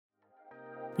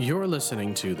You're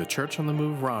listening to the Church on the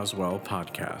Move Roswell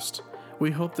podcast.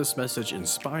 We hope this message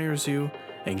inspires you,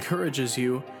 encourages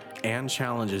you, and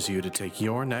challenges you to take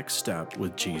your next step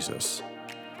with Jesus.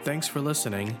 Thanks for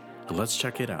listening. Let's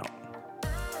check it out.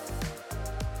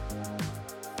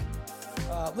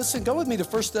 Listen, go with me to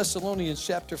 1 Thessalonians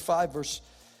chapter 5, verse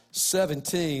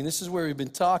 17. This is where we've been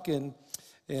talking,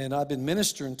 and I've been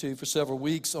ministering to for several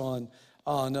weeks on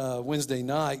Wednesday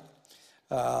night.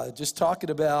 Just talking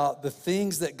about the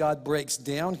things that God breaks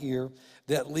down here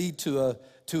that lead to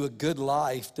a good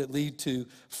life, that lead to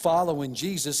following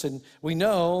Jesus. And we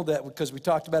know that because we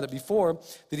talked about it before,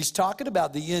 that he's talking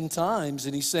about the end times.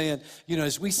 And he's saying, you know,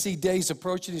 as we see days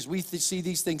approaching, as we see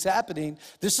these things happening,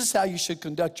 this is how you should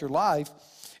conduct your life.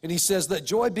 And he says, let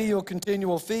joy be your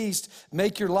continual feast.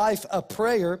 Make your life a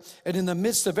prayer. And in the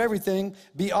midst of everything,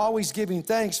 be always giving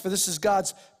thanks. For this is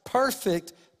God's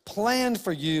perfect plan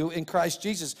for you in Christ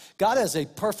Jesus. God has a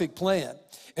perfect plan.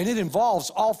 And it involves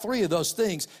all three of those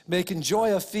things. Making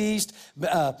joy a feast,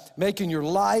 making your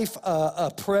life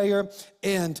a prayer,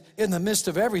 and in the midst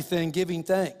of everything, giving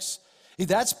thanks.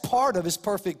 That's part of his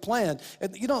perfect plan.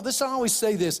 And you know, I always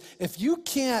say this, if you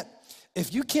can't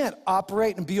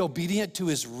operate and be obedient to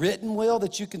his written will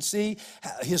that you can see,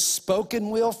 his spoken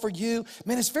will for you,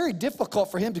 man, it's very difficult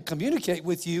for him to communicate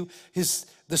with you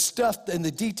the stuff and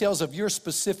the details of your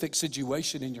specific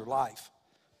situation in your life.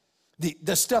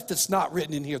 The stuff that's not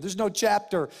written in here. There's no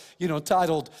chapter,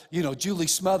 titled, Julie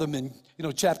Smotherman,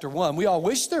 chapter 1. We all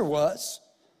wish there was.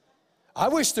 I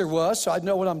wish there was, so I'd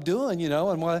know what I'm doing,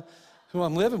 and who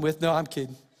I'm living with. No, I'm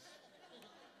kidding.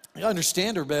 I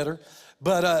understand her better.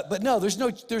 But no,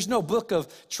 there's no book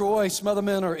of Troy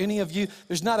Smotherman or any of you.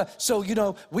 There's not so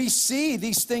we see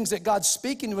these things that God's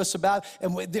speaking to us about,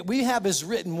 and that we have his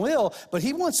written will, but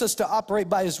he wants us to operate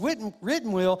by his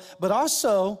written will, but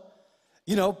also,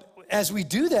 as we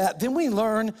do that, then we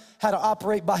learn how to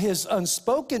operate by his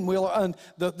unspoken will, on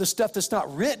the stuff that's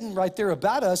not written right there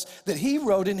about us that he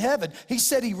wrote in heaven. He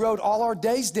said he wrote all our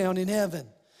days down in heaven.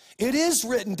 It is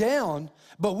written down,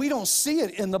 but we don't see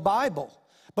it in the Bible.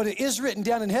 But it is written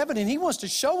down in heaven, and he wants to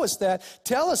show us that,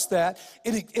 tell us that,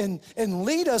 and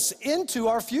lead us into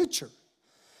our future.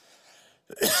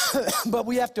 But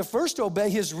we have to first obey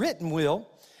his written will.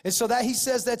 And so that he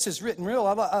says that's his written will.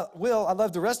 I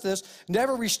love the rest of this.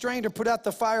 Never restrain or put out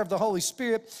the fire of the Holy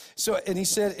Spirit. And he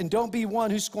said, and don't be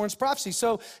one who scorns prophecy.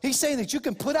 So he's saying that you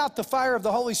can put out the fire of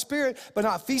the Holy Spirit, but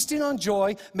not feasting on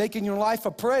joy, making your life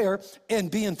a prayer, and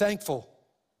being thankful.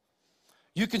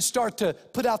 You can start to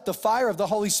put out the fire of the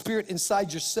Holy Spirit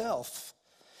inside yourself.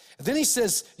 Then he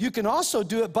says you can also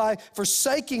do it by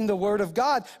forsaking the word of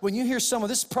God. When you hear some of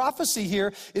this prophecy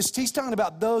here, he's talking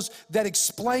about those that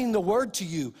explain the word to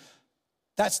you.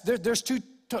 There's two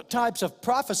types of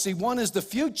prophecy. One is the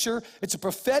future. It's a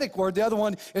prophetic word. The other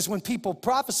one is when people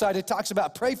prophesied. It talks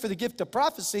about pray for the gift of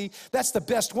prophecy. That's the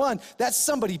best one. That's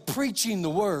somebody preaching the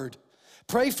word.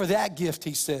 Pray for that gift,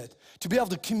 he said, to be able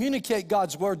to communicate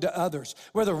God's word to others,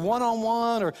 whether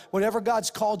one-on-one or whatever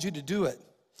God's called you to do it,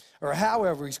 or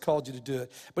however he's called you to do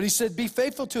it. But he said, be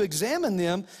faithful to examine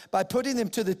them by putting them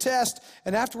to the test,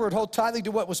 and afterward hold tightly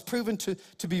to what was proven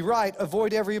to be right.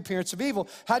 Avoid every appearance of evil.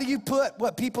 How do you put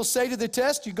what people say to the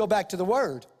test? You go back to the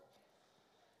word.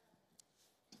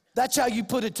 That's how you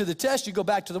put it to the test. You go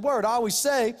back to the word. I always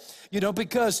say,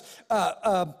 because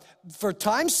for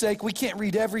time's sake, we can't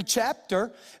read every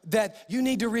chapter, that you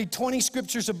need to read 20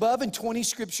 scriptures above and 20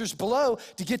 scriptures below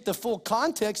to get the full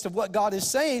context of what God is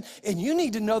saying. And you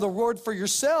need to know the word for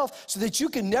yourself so that you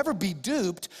can never be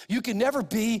duped. You can never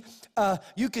be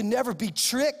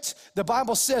tricked. The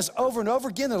Bible says over and over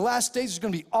again, in the last days, there's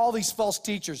going to be all these false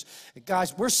teachers.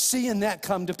 Guys, we're seeing that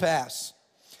come to pass.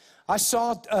 I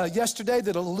saw yesterday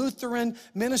that a Lutheran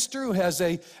minister who has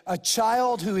a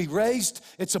child who he raised,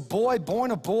 it's a boy,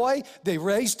 born a boy, they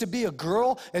raised to be a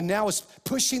girl, and now is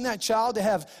pushing that child to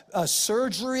have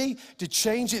surgery to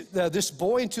change this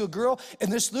boy into a girl.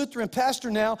 And this Lutheran pastor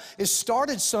now has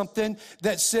started something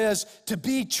that says to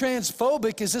be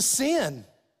transphobic is a sin.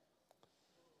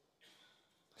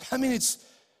 I mean,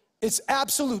 it's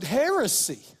absolute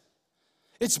heresy.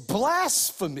 It's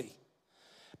blasphemy.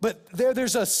 But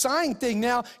there's a sign thing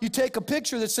now. You take a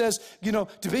picture that says,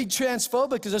 to be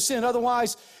transphobic is a sin.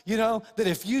 Otherwise, that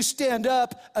if you stand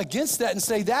up against that and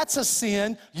say that's a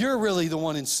sin, you're really the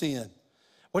one in sin.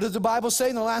 What does the Bible say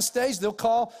in the last days?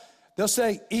 They'll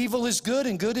say evil is good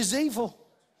and good is evil.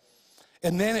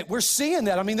 And then we're seeing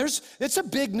that. I mean, it's a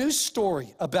big news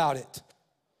story about it.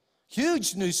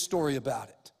 Huge news story about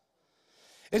it.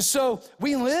 And so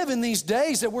we live in these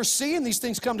days that we're seeing these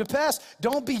things come to pass.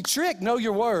 Don't be tricked. Know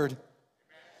your word.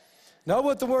 Know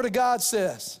what the word of God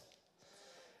says.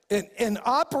 and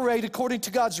operate according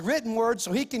to God's written word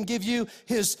so he can give you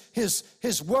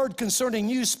his word concerning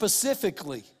you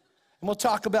specifically. And we'll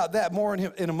talk about that more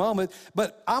in a moment.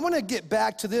 But I'm going to get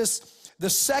back to this. The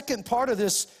second part of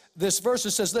this verse,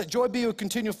 it says, let joy be a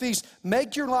continual feast.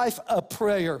 Make your life a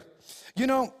prayer. You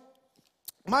know,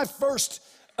 my first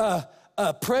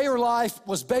prayer life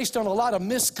was based on a lot of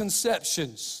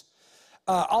misconceptions.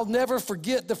 I'll never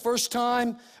forget the first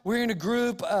time we were in a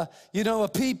group,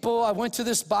 of people. I went to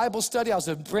this Bible study. I was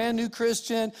a brand new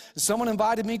Christian. Someone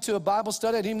invited me to a Bible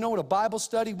study. I didn't even know what a Bible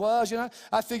study was.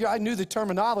 I figured I knew the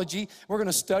terminology. We're going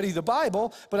to study the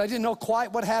Bible, but I didn't know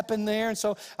quite what happened there. And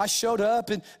so I showed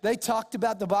up, and they talked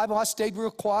about the Bible. I stayed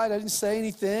real quiet. I didn't say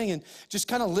anything and just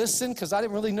kind of listened because I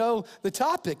didn't really know the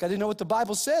topic. I didn't know what the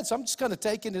Bible said, so I'm just kind of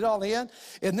taking it all in.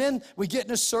 And then we get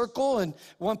in a circle, and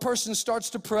one person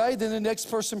starts to pray, then the next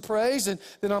person prays, and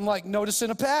then I'm like noticing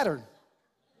a pattern.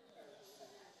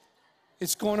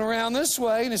 It's going around this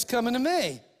way and it's coming to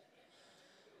me.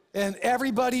 And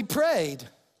everybody prayed.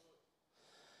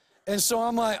 And so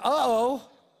I'm like, uh-oh,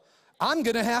 I'm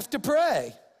going to have to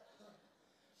pray.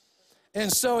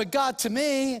 And so it got to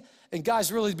me, and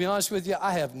guys, really, to be honest with you,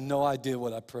 I have no idea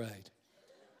what I prayed.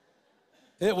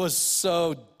 It was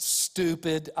so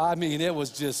stupid. I mean, it was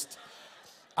just...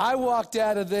 I walked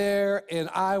out of there and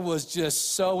I was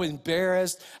just so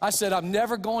embarrassed. I said, I'm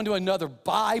never going to another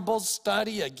Bible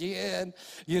study again,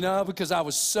 because I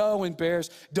was so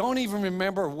embarrassed. Don't even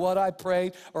remember what I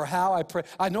prayed or how I prayed.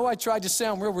 I know I tried to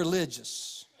sound real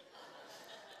religious.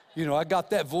 I got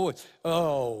that voice.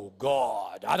 Oh,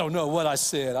 God. I don't know what I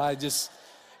said.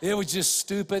 It was just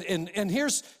stupid. And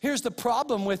here's the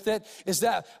problem with it is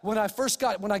that when I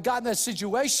got in that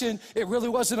situation, it really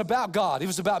wasn't about God. It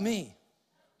was about me.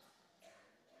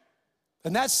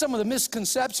 And that's some of the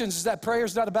misconceptions, is that prayer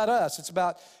is not about us. It's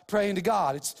about praying to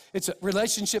God. It's a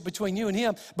relationship between you and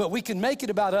him, but we can make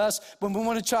it about us when we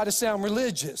want to try to sound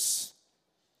religious.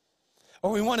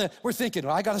 Or we're thinking,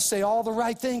 well, I got to say all the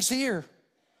right things here.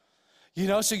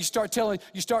 So you start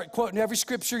quoting every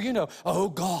scripture, oh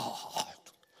God.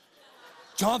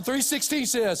 John 3:16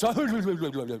 says,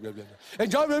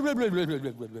 and John,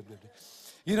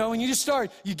 and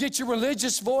you get your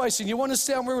religious voice and you want to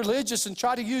sound real religious and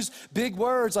try to use big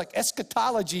words like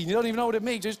eschatology. You don't even know what it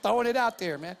means, just throwing it out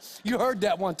there, man. You heard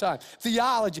that one time.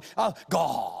 Theology.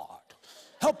 God,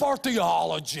 help our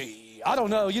theology. I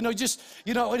don't know,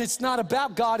 and it's not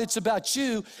about God, it's about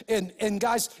you. And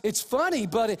guys, it's funny,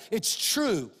 but it's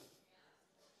true.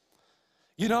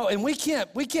 And we can't,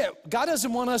 God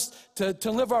doesn't want us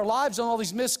to live our lives on all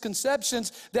these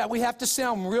misconceptions that we have to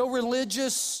sound real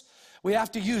religious. We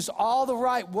have to use all the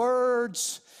right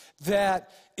words, that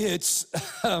it's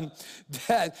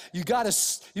that you got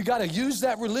to use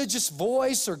that religious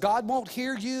voice or God won't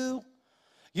hear you,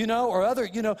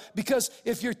 because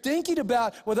if you're thinking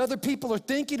about what other people are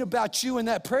thinking about you in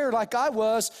that prayer like I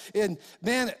was, and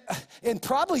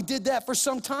probably did that for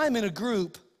some time in a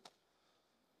group.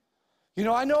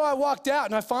 I know I walked out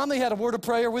and I finally had a word of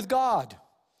prayer with God.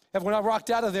 And when I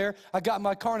walked out of there, I got in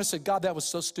my car and I said, God, that was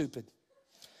so stupid.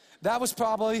 That was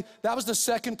the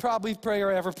second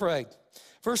prayer I ever prayed.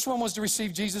 First one was to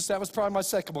receive Jesus. That was probably my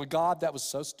second one. God, that was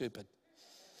so stupid.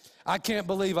 I can't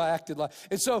believe I acted like.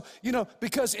 And so,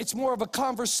 because it's more of a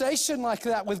conversation like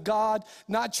that with God,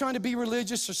 not trying to be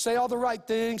religious or say all the right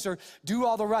things or do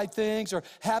all the right things or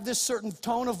have this certain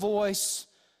tone of voice.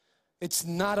 It's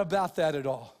not about that at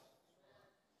all.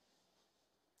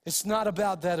 It's not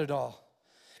about that at all.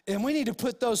 And we need to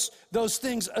put those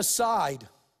things aside.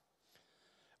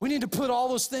 We need to put all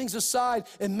those things aside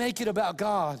and make it about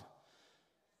God.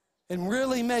 And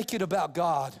really make it about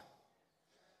God.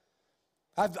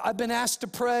 I've been asked to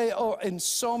pray in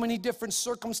so many different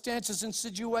circumstances and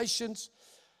situations.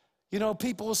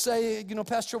 People will say,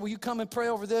 Pastor, will you come and pray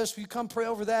over this? Will you come pray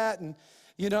over that? And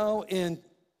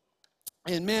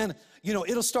man,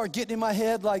 it'll start getting in my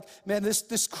head like, man,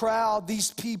 this crowd,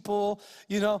 these people,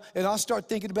 and I'll start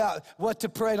thinking about what to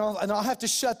pray, and I'll have to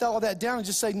shut all that down and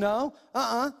just say, no,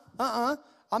 I'm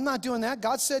not doing that.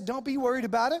 God said, don't be worried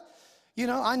about it.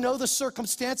 I know the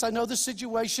circumstance, I know the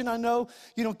situation, I know,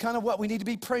 kind of what we need to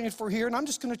be praying for here, and I'm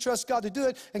just going to trust God to do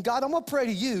it. And God, I'm going to pray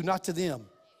to you, not to them.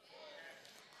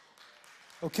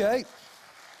 Okay?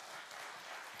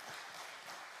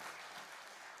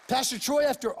 Pastor Troy,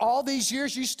 after all these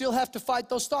years, you still have to fight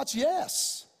those thoughts?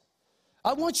 Yes.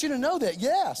 I want you to know that.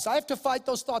 Yes, I have to fight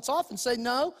those thoughts off and say,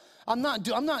 no, I'm not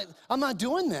doing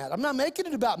that. I'm not making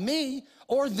it about me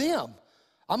or them.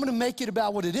 I'm going to make it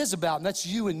about what it is about, and that's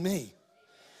you and me.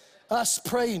 Us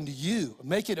praying to you.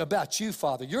 Make it about you,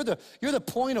 Father. You're the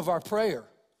point of our prayer.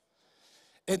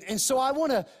 And so I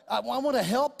want to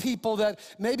help people that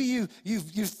maybe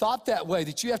you've thought that way,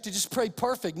 that you have to just pray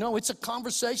perfect. No, it's a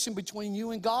conversation between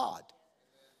you and God.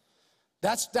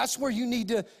 That's where you need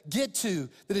to get to,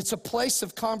 that it's a place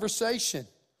of conversation.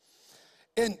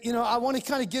 And, I want to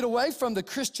kind of get away from the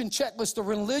Christian checklist, the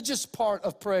religious part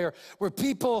of prayer, where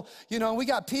people, we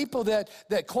got people that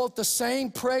quote the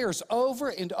same prayers over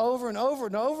and over and over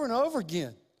and over and over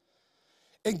again.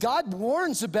 And God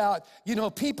warns about,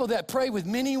 people that pray with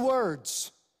many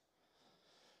words.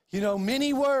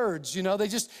 Many words,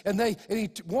 and he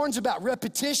warns about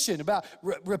repetition, about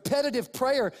repetitive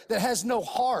prayer that has no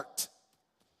heart.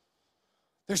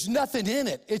 There's nothing in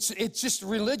it. It's just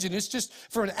religion. It's just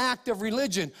for an act of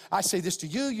religion. I say this to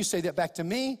you, you say that back to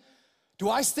me. Do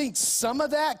I think some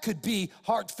of that could be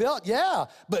heartfelt? Yeah,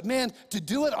 but man, to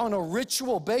do it on a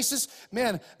ritual basis,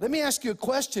 man, let me ask you a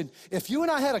question. If you and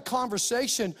I had a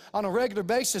conversation on a regular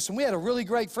basis and we had a really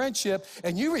great friendship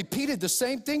and you repeated the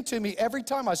same thing to me every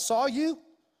time I saw you,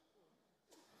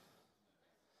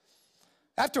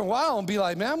 after a while, I'm gonna be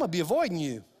like, man, I'm gonna be avoiding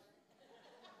you.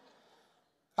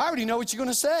 I already know what you're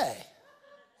gonna say.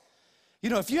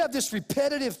 If you have this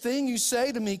repetitive thing you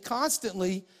say to me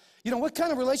constantly, what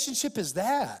kind of relationship is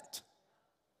that?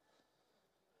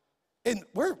 And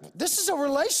this is a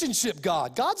relationship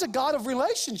God. God's a God of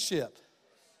relationship.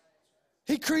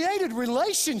 He created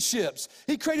relationships.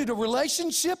 He created a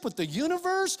relationship with the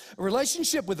universe, a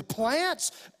relationship with the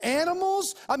plants,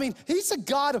 animals. I mean, he's a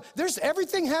God of,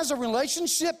 everything has a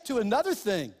relationship to another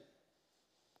thing.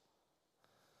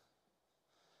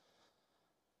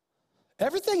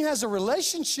 Everything has a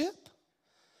relationship.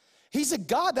 He's a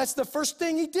God. That's the first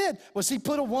thing he did, was he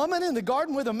put a woman in the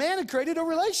garden with a man and created a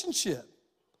relationship.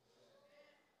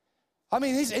 I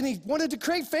mean, he wanted to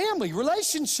create family,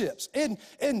 relationships, and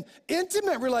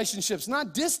intimate relationships,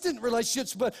 not distant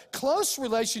relationships, but close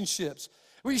relationships,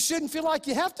 where you shouldn't feel like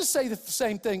you have to say the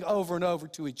same thing over and over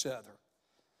to each other.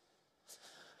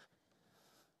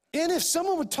 And if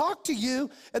someone would talk to you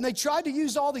and they tried to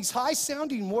use all these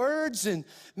high-sounding words and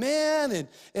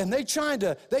they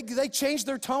change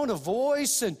their tone of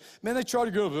voice and they try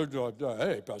to go,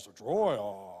 hey, Pastor Troy,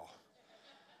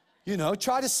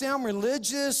 try to sound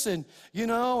religious and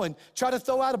try to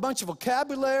throw out a bunch of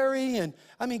vocabulary. And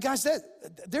I mean, guys,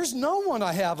 there's no one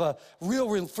I have a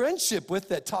real friendship with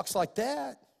that talks like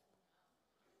that.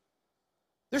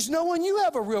 There's no one you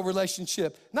have a real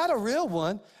relationship, not a real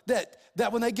one, that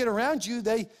when they get around you,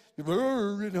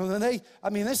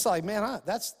 it's like, man,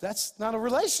 that's not a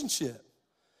relationship.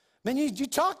 Man, you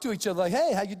talk to each other like,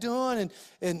 hey, how you doing?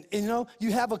 And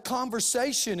you have a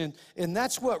conversation, and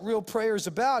that's what real prayer is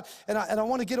about. And I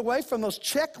want to get away from those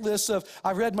checklists of,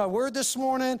 I read my word this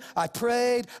morning, I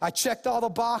prayed, I checked all the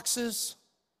boxes.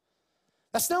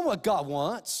 That's not what God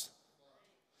wants,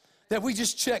 that we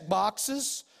just check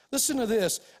boxes. Listen to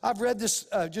this. I've read this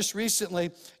just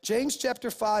recently. James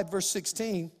chapter 5, verse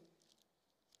 16.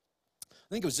 I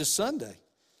think it was this Sunday.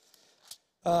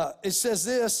 It says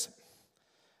this.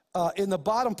 In the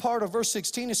bottom part of verse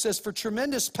 16, it says, for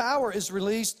tremendous power is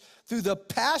released through the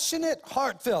passionate,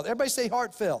 heartfelt. Everybody say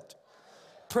heartfelt.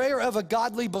 Prayer of a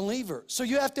godly believer. So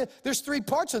there's 3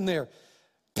 parts in there.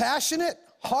 Passionate,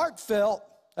 heartfelt,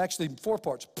 actually 4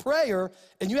 parts. Prayer,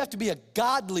 and you have to be a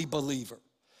godly believer.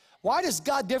 Why does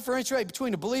God differentiate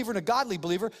between a believer and a godly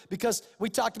believer? Because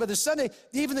we talked about this Sunday,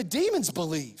 even the demons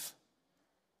believe.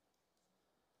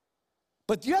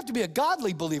 But you have to be a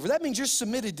godly believer. That means you're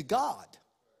submitted to God.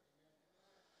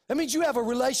 That means you have a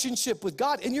relationship with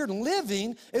God and you're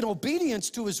living in obedience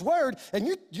to his word,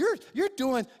 and you're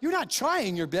not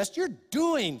trying your best, you're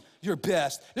doing your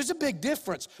best. There's a big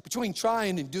difference between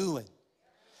trying and doing.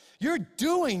 You're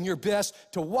doing your best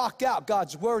to walk out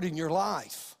God's word in your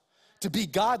life. To be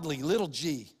godly, little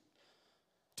g.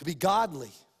 To be godly.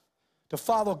 To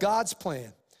follow God's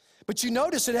plan. But you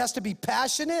notice it has to be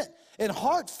passionate and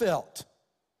heartfelt.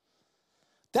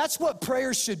 That's what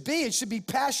prayer should be. It should be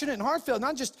passionate and heartfelt,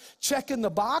 not just checking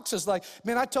the boxes like,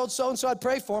 man, I told so-and-so I'd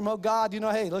pray for him. Oh, God,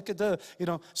 hey, look at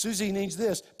Susie needs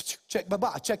this. Check my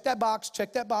box. Check that box.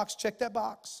 Check that box. Check that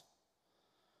box.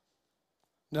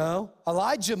 No.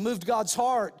 Elijah moved God's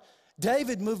heart.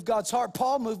 David moved God's heart.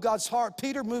 Paul moved God's heart.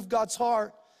 Peter moved God's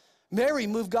heart. Mary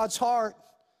moved God's heart.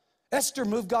 Esther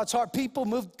moved God's heart. People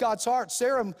moved God's heart.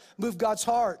 Sarah moved God's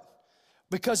heart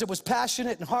because it was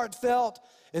passionate and heartfelt,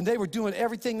 and they were doing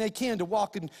everything they can to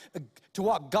walk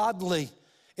godly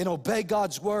and obey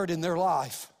God's word in their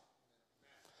life.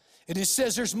 And it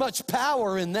says there's much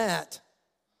power in that.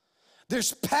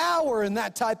 There's power in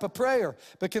that type of prayer.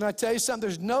 But can I tell you something?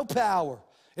 There's no power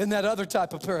in that other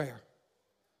type of prayer.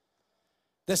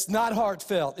 That's not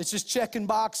heartfelt. It's just checking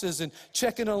boxes and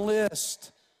checking a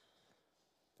list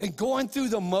and going through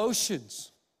the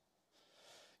motions.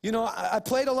 You know, I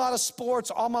played a lot of sports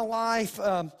all my life.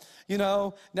 You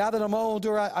know, now that I'm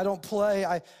older, I don't play.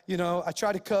 I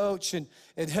try to coach and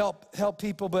help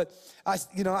people, but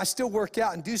I still work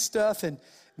out and do stuff. And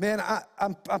man,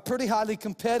 I'm pretty highly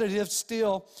competitive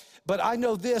still. But I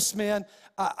know this, man.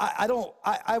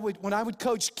 When I would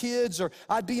coach kids, or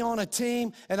I'd be on a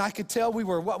team, and I could tell we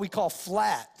were what we call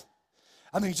flat.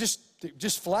 I mean,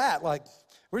 just flat. Like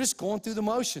we're just going through the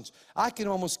motions. I can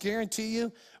almost guarantee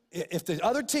you, if the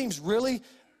other team's really,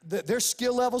 their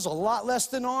skill level's a lot less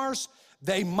than ours,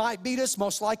 they might beat us.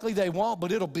 Most likely they won't,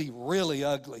 but it'll be really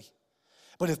ugly.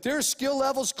 But if their skill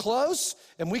level's close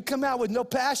and we come out with no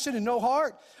passion and no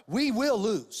heart, we will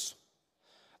lose.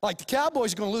 Like the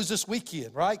Cowboys are going to lose this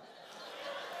weekend, right?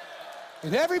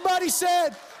 And everybody said,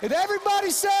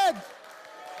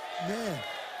 man.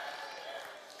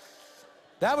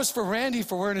 That was for Randy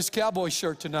for wearing his Cowboy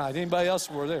shirt tonight. Anybody else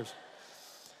wore theirs?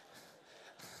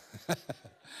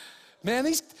 Man,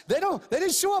 they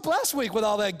didn't show up last week with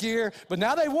all that gear, but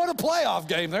now they won a playoff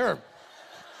game. They're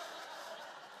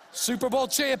Super Bowl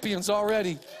champions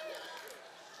already.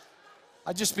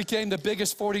 I just became the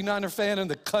biggest 49er fan in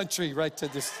the country right to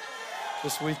this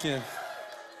weekend.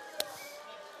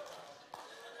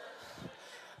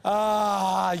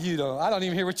 I don't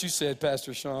even hear what you said,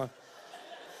 Pastor Sean.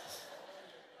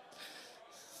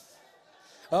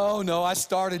 Oh, no, I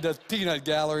started the peanut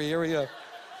gallery. Here we go.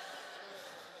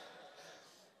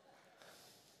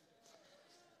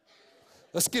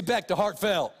 Let's get back to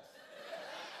heartfelt.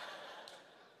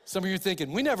 Some of you are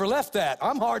thinking, we never left that.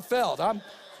 I'm heartfelt. I'm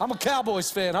a Cowboys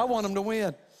fan. I want them to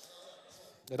win.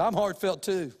 And I'm heartfelt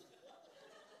too.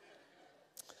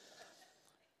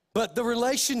 But the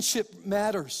relationship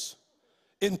matters.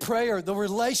 In prayer, the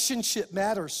relationship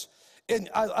matters. And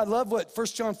I love what 1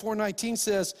 John 4:19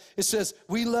 says. It says,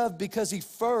 we love because he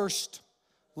first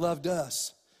loved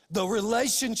us. The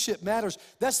relationship matters.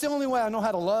 That's the only way I know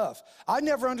how to love. I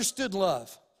never understood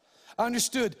love. I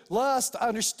understood lust. I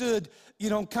understood,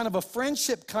 kind of a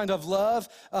friendship kind of love,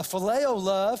 a phileo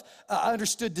love. I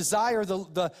understood desire,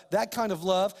 that kind of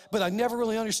love. But I never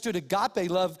really understood agape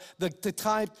love, the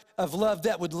type of love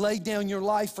that would lay down your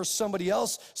life for somebody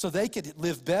else so they could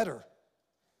live better.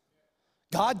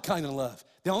 God kind of love.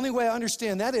 The only way I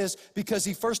understand that is because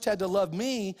he first had to love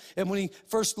me, and when he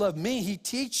first loved me, he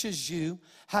teaches you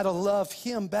how to love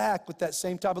him back with that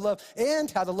same type of love and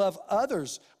how to love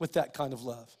others with that kind of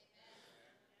love.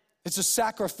 It's a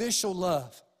sacrificial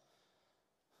love.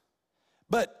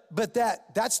 But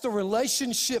that's the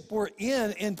relationship we're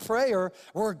in prayer.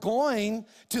 We're going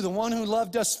to the one who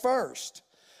loved us first.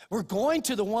 We're going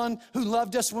to the one who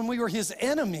loved us when we were his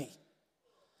enemy.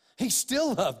 He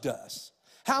still loved us.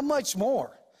 How much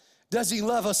more does he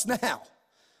love us now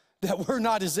that we're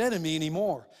not his enemy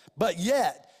anymore? But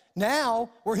yet, now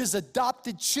we're his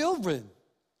adopted children.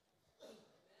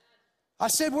 I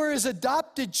said we're his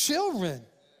adopted children.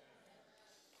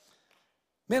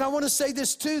 Man, I want to say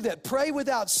this too, that pray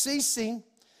without ceasing.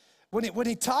 When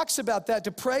he talks about that,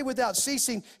 to pray without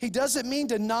ceasing, he doesn't mean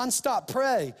to nonstop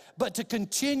pray, but to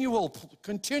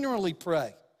continually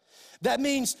pray. That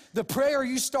means the prayer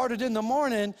you started in the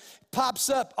morning pops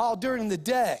up all during the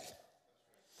day.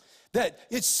 That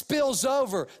it spills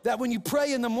over, that when you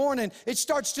pray in the morning, it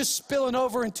starts just spilling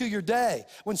over into your day.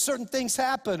 When certain things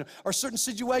happen or certain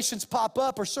situations pop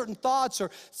up or certain thoughts or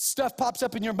stuff pops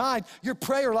up in your mind, your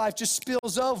prayer life just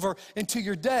spills over into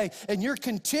your day and you're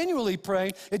continually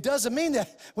praying. It doesn't mean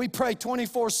that we pray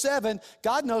 24/7.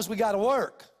 God knows we got to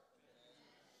work.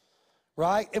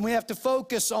 Right? And we have to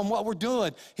focus on what we're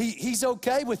doing. He's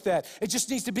okay with that. It just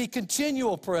needs to be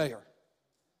continual prayer.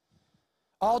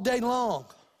 All day long.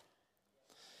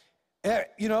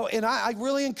 And I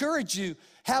really encourage you,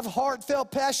 have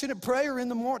heartfelt, passionate prayer in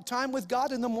the time with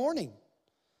God in the morning.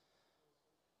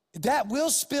 That will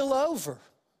spill over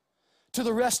to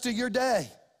the rest of your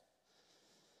day.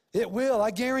 It will.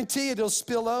 I guarantee it'll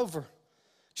spill over.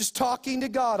 Just talking to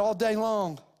God all day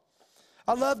long.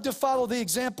 I love to follow the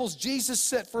examples Jesus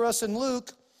set for us in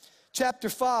Luke chapter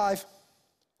 5.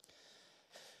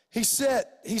 He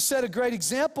set a great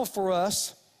example for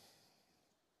us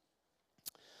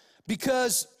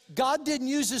because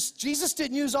Jesus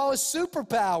didn't use all his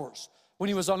superpowers when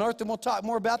he was on earth, and we'll talk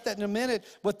more about that in a minute,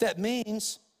 what that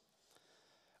means.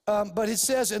 But it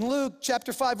says in Luke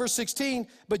chapter 5, verse 16,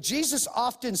 but Jesus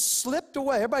often slipped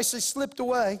away. Everybody say slipped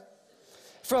away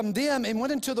from them and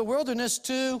went into the wilderness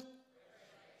to...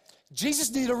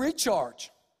 Jesus needed a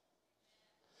recharge.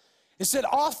 It said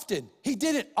often. He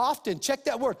did it often. Check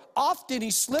that word. Often he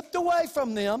slipped away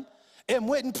from them and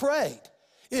went and prayed.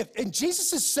 And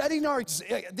Jesus is setting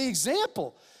the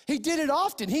example. He did it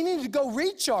often. He needed to go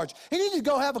recharge. He needed to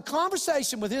go have a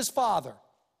conversation with his Father.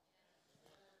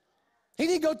 He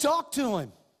needed to go talk to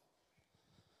him.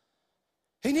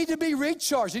 He needed to be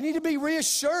recharged. He needed to be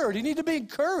reassured. He needed to be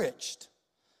encouraged.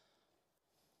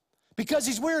 Because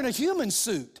he's wearing a human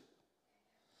suit.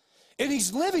 And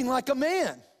he's living like a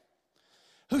man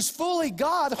who's fully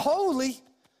God, holy,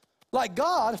 like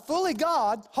God, fully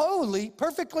God, holy,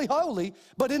 perfectly holy,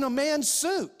 but in a man's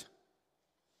suit.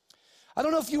 I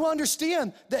don't know if you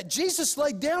understand that Jesus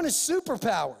laid down his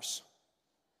superpowers.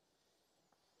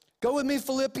 Go with me to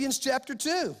Philippians chapter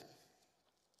 2.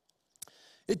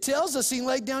 It tells us he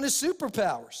laid down his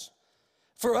superpowers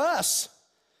for us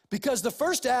because the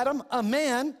first Adam, a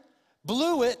man,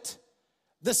 blew it.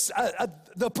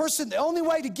 The person, the only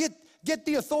way to get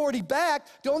the authority back,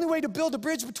 the only way to build a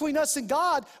bridge between us and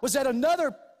God was that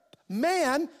another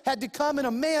man had to come in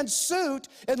a man's suit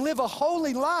and live a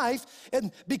holy life.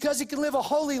 And because he can live a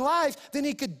holy life, then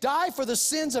he could die for the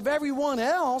sins of everyone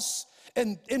else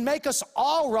and make us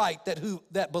all right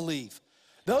that believe.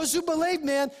 Those who believe,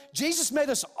 man, Jesus made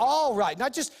us all right.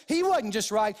 Not just, he wasn't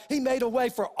just right, he made a way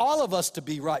for all of us to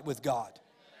be right with God.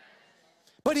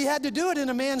 But he had to do it in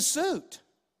a man's suit.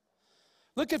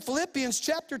 Look at Philippians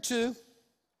chapter 2,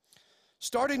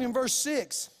 starting in verse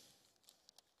 6.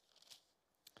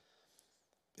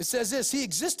 It says this, he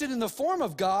existed in the form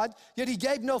of God, yet he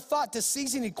gave no thought to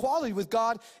seizing equality with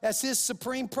God as his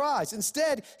supreme prize.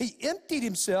 Instead, he emptied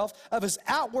himself of his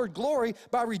outward glory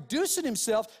by reducing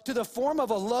himself to the form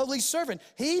of a lowly servant.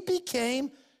 He became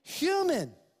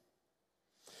human.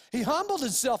 He humbled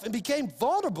himself and became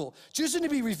vulnerable, choosing to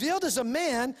be revealed as a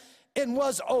man and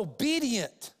was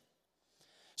obedient.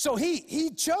 So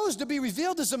he chose to be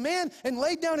revealed as a man and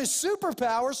laid down his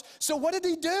superpowers. So what did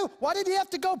he do? Why did he have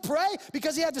to go pray?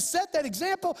 Because he had to set that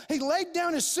example. He laid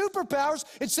down his superpowers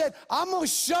and said, I'm going to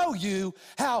show you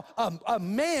how a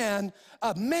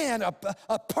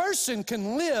person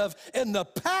can live in the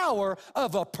power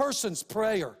of a person's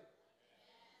prayer.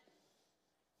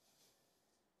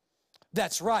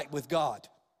 That's right with God.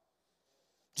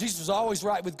 Jesus was always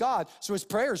right with God, so his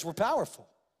prayers were powerful.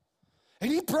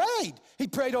 And he prayed. He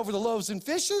prayed over the loaves and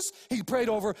fishes. He prayed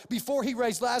over, before he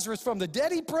raised Lazarus from the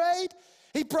dead, he prayed.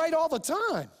 He prayed all the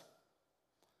time.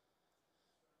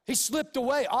 He slipped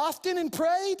away often and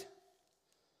prayed.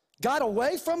 Got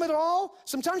away from it all.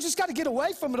 Sometimes you just got to get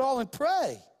away from it all and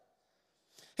pray.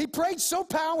 He prayed so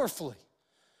powerfully,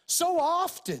 so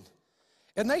often.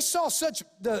 And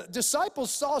the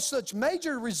disciples saw such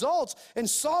major results and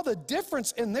saw the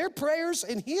difference in their prayers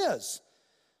and his.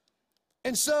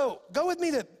 And so, go with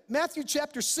me to Matthew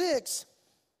chapter 6,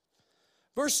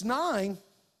 verse 9.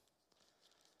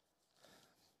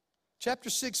 Chapter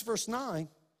 6, verse 9.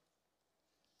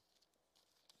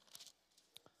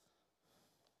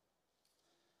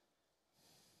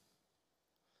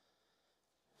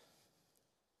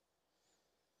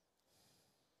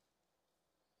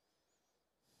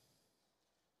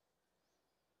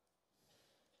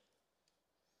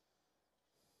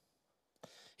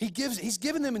 He's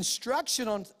given them instructions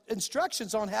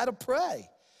on how to pray.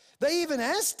 They even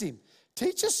asked him,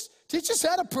 teach us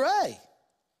how to pray.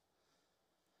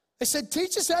 They said,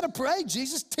 teach us how to pray,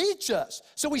 Jesus, teach us.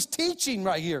 So he's teaching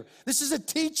right here. This is a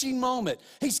teaching moment.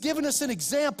 He's given us an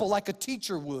example like a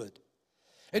teacher would.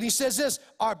 And he says this,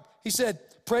 he said,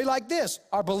 pray like this,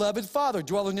 our beloved Father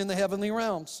dwelling in the heavenly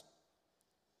realms.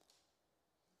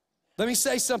 Let me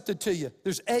say something to you.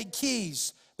 There's 8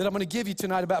 keys that I'm going to give you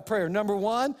tonight about prayer. Number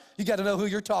 1, you got to know who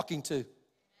you're talking to.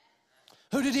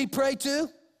 Who did he pray to?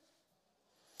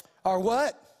 Our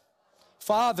what?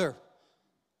 Father.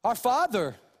 Our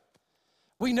Father.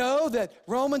 We know that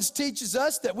Romans teaches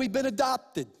us that we've been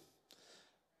adopted.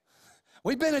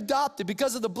 We've been adopted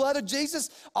because of the blood of Jesus.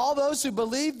 All those who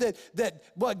believe that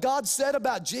what God said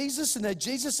about Jesus and that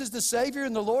Jesus is the Savior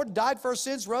and the Lord, died for our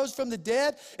sins, rose from the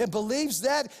dead, and believes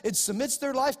that and submits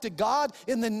their life to God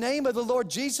in the name of the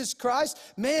Lord Jesus Christ,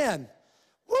 man,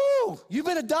 woo, you've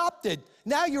been adopted.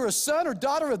 Now you're a son or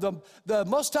daughter of the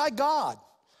Most High God.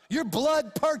 You're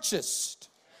blood purchased.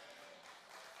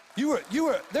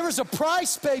 There was a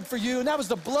price paid for you, and that was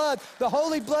the blood, the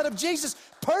holy blood of Jesus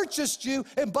purchased you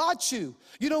and bought you.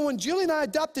 You know, when Julie and I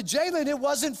adopted Jalen, it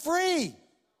wasn't free.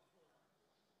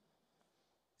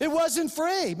 It wasn't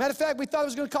free. Matter of fact, we thought it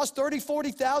was going to cost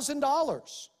 $30,000,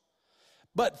 $40,000.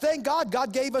 But thank God,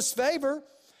 God gave us favor,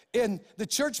 And the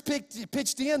church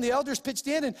pitched in, the elders pitched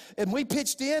in, and we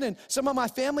pitched in, and some of my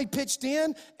family pitched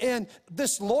in. And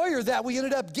this lawyer that we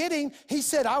ended up getting, he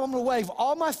said, I'm going to waive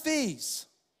all my fees.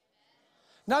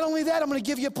 Not only that, I'm going to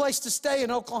give you a place to stay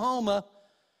in Oklahoma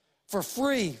for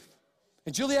free.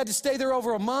 And Julie had to stay there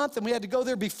over a month, and we had to go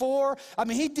there before. I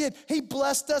mean, he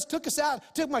blessed us, took us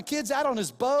out, took my kids out on his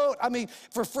boat. I mean,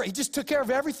 for free. He just took care of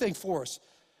everything for us.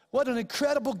 What an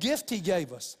incredible gift he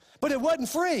gave us. But it wasn't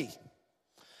free.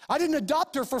 I didn't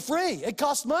adopt her for free. It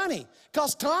cost money, it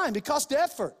cost time, it cost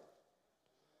effort.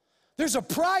 There's a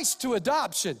price to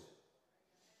adoption.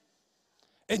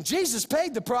 And Jesus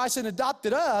paid the price and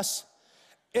adopted us.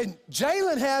 And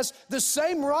Jalen has the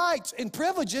same rights and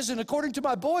privileges, and according to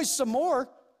my boys, some more,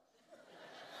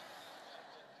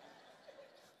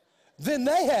 than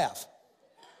they have,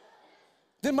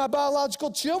 than my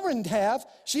biological children have.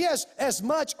 She has as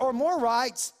much or more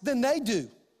rights than they do.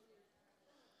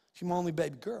 She's my only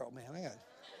baby girl, man.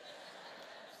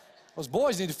 Those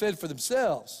boys need to fend for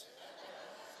themselves.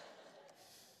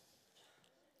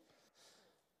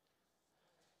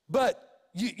 But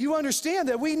you understand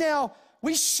that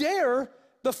we share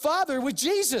the Father with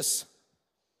Jesus.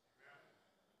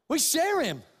 We share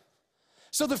him.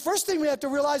 So the first thing we have to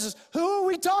realize is, who are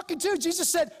we talking to? Jesus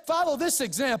said, follow this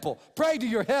example. Pray to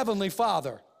your heavenly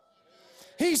Father.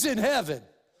 He's in heaven.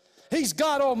 He's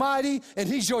God Almighty, and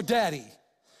he's your daddy.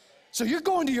 So you're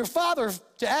going to your Father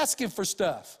to ask him for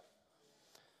stuff.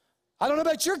 I don't know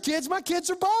about your kids. My kids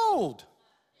are bold.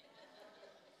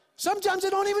 Sometimes they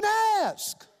don't even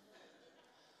ask.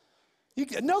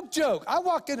 No joke. I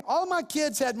walk in, all of my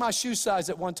kids had my shoe size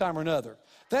at one time or another.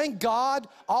 Thank God,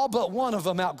 all but one of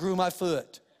them outgrew my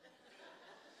foot.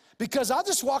 Because I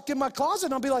just walked in my closet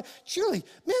and I'll be like, Julie,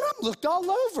 man, I'm looked all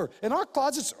over. And our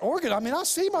closet's organized. I mean, I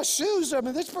see my shoes. I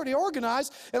mean, it's pretty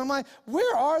organized. And I'm like,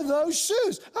 where are those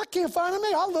shoes? I can't find them.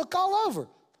 I look all over.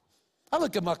 I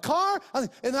look at my car, and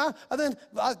then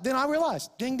I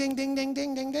realized, ding, ding, ding, ding,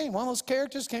 ding, ding, ding. One of those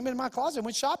characters came into my closet and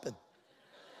went shopping.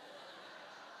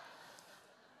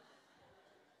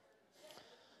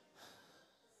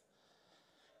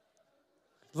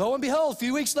 Lo and behold, a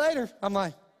few weeks later, I'm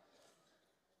like,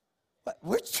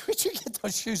 where'd you get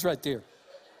those shoes right there?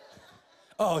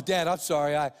 Oh, Dad, I'm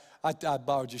sorry. I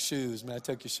borrowed your shoes, man. I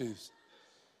took your shoes.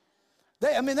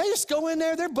 They just go in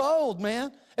there. They're bold,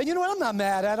 man. And you know what? I'm not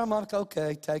mad at them. I'm like,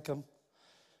 okay, take them.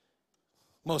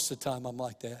 Most of the time, I'm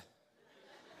like that.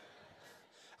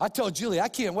 I told Julie, I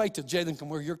can't wait till Jalen can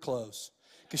wear your clothes.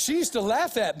 Because she used to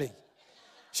laugh at me.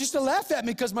 She used to laugh at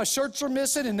me because my shirts are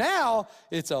missing, and now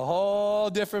it's a whole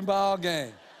different ball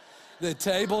game. The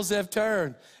tables have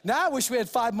turned. Now I wish we had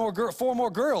four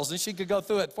more girls, and she could go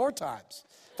through it 4 times,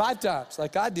 5 times,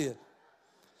 like I did.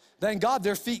 Thank God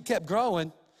their feet kept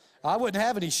growing. I wouldn't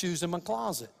have any shoes in my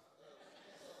closet.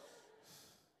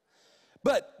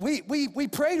 But we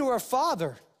pray to our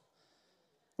Father.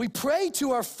 We pray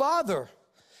to our Father.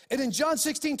 And in John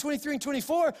 16, 23 and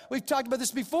 24, we've talked about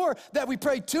this before, that we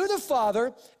pray to the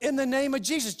Father in the name of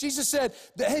Jesus. Jesus said,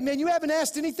 hey man, you haven't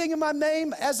asked anything in my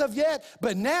name as of yet,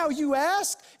 but now you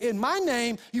ask in my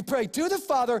name, you pray to the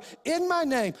Father in my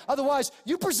name. Otherwise,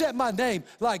 you present my name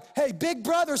like, hey, big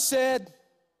brother said,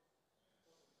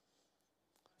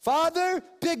 Father,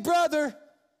 big brother,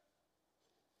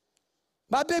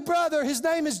 my big brother, his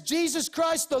name is Jesus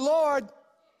Christ the Lord,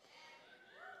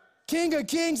 King of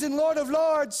kings and Lord of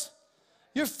lords,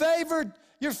 your favored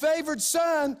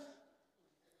son,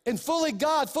 and fully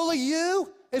God, fully you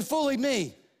and fully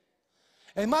me.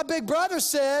 And my big brother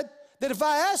said that if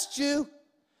I asked you,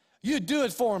 you'd do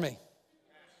it for me.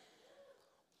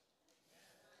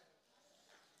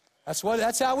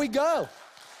 That's how we go.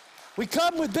 We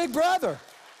come with big brother.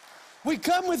 We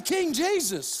come with King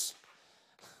Jesus.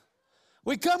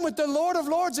 We come with the Lord of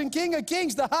lords and King of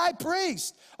kings, the high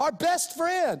priest, our best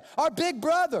friend, our big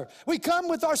brother. We come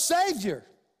with our Savior.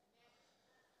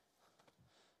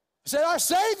 Our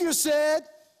Savior said,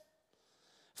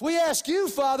 if we ask you,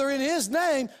 Father, in his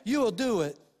name, you will do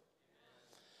it.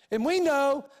 And we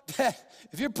know that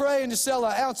if you're praying to sell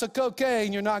an ounce of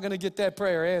cocaine, you're not going to get that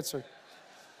prayer answered.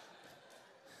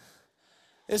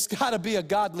 It's got to be a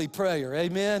godly prayer,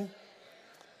 amen?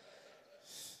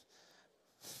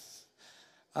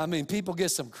 I mean, people get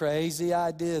some crazy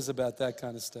ideas about that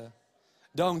kind of stuff.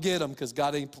 Don't get them, because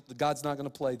God's not going to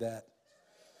play that.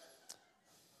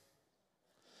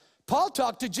 Paul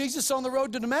talked to Jesus on the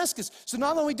road to Damascus. So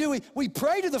not only do we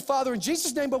pray to the Father in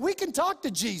Jesus' name, but we can talk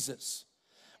to Jesus.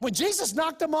 When Jesus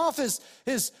knocked him off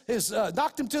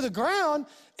knocked him to the ground,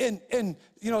 and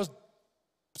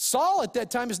Saul at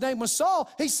that time, his name was Saul,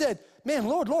 he said, man,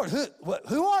 Lord,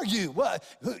 who are you?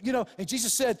 And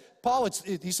Jesus said, Paul,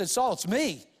 he said, Saul, it's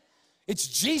me. It's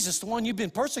Jesus, the one you've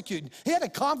been persecuting. He had a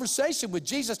conversation with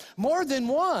Jesus, more than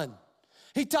one.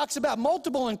 He talks about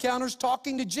multiple encounters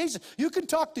talking to Jesus. You can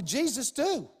talk to Jesus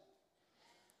too.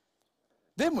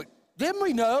 Then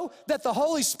we know that the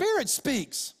Holy Spirit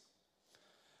speaks.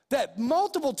 That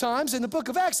multiple times in the book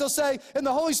of Acts, they'll say, and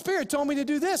the Holy Spirit told me to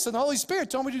do this, and the Holy Spirit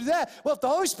told me to do that. Well, if the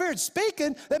Holy Spirit's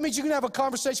speaking, that means you can have a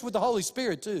conversation with the Holy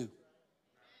Spirit too.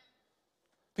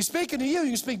 If he's speaking to you, you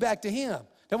can speak back to him.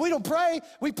 Now, we don't pray.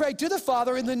 We pray to the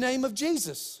Father in the name of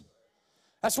Jesus.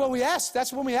 That's what we ask.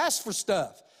 That's when we ask for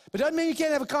stuff. But it doesn't mean you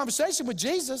can't have a conversation with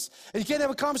Jesus, and you can't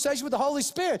have a conversation with the Holy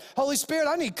Spirit. Holy Spirit,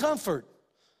 I need comfort.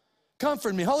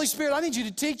 Comfort me. Holy Spirit, I need you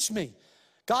to teach me.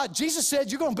 God, Jesus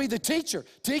said, you're going to be the teacher.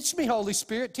 Teach me, Holy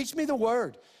Spirit. Teach me the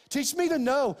word. Teach me to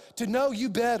know you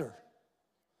better.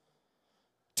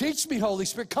 Teach me, Holy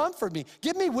Spirit. Comfort me.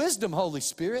 Give me wisdom, Holy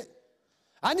Spirit.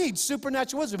 I need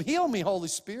supernatural wisdom. Heal me, Holy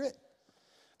Spirit.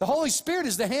 The Holy Spirit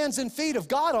is the hands and feet of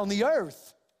God on the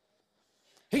earth.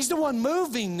 He's the one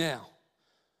moving now.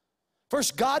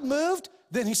 First God moved,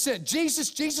 then he said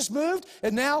Jesus moved,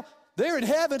 and now they're in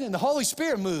heaven and the Holy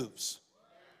Spirit moves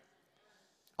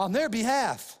on their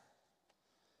behalf.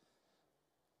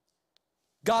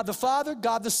 God the Father,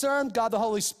 God the Son, God the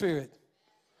Holy Spirit.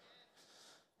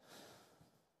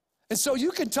 And so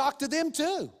you can talk to them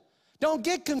too. Don't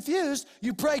get confused.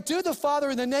 You pray to the Father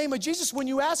in the name of Jesus when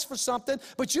you ask for something,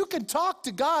 but you can talk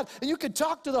to God and you can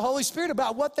talk to the Holy Spirit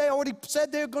about what they already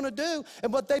said they're going to do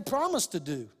and what they promised to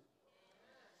do.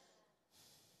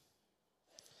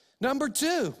 Number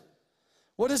 2,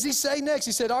 what does he say next?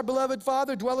 He said, our beloved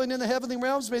Father, dwelling in the heavenly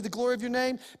realms, may the glory of your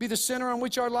name be the center on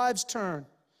which our lives turn.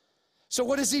 So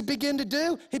what does he begin to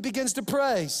do? He begins to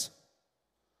praise.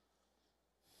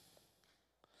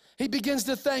 He begins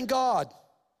to thank God.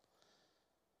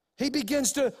 He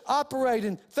begins to operate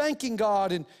in thanking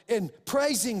God and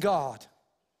praising God.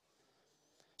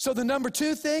 So the number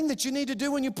 2 thing that you need to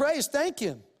do when you pray is thank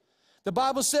him. The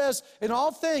Bible says, in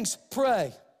all things,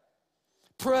 pray.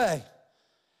 Pray.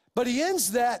 But he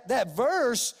ends that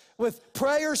verse with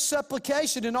prayer,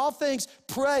 supplication. In all things,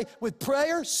 pray with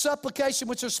prayer, supplication,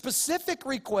 which are specific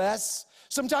requests.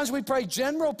 Sometimes we pray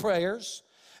general prayers.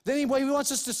 Then he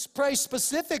wants us to pray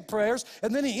specific prayers,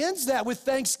 and then he ends that with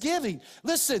thanksgiving.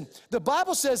 Listen, the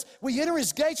Bible says we enter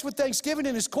his gates with thanksgiving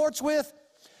and his courts with.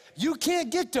 You can't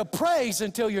get to praise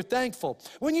until you're thankful.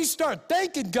 When you start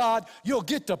thanking God, you'll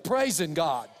get to praising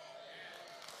God.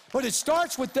 But it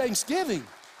starts with thanksgiving.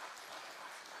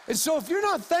 And so if you're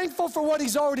not thankful for what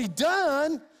he's already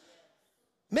done,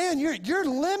 man, you're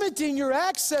limiting your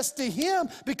access to him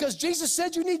because Jesus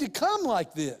said you need to come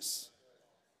like this.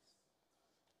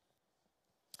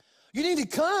 You need to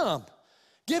come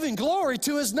giving glory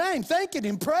to his name, thanking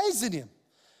him, praising him.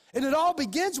 And it all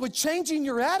begins with changing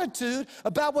your attitude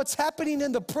about what's happening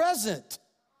in the present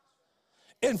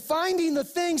and finding the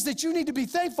things that you need to be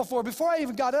thankful for. Before I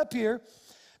even got up here,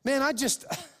 man,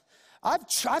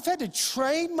 I've had to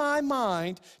train my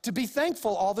mind to be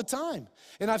thankful all the time.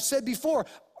 And I've said before,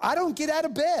 I don't get out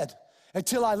of bed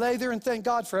until I lay there and thank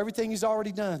God for everything he's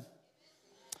already done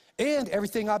and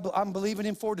everything I'm believing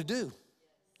him for to do.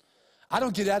 I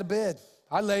don't get out of bed.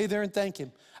 I lay there and thank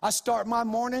him. I start my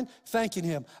morning thanking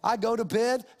him. I go to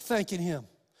bed thanking him.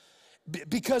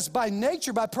 Because by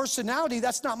nature, by personality,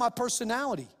 that's not my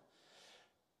personality.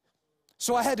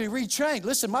 So I had to retrain.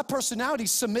 Listen, my personality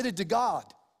is submitted to God.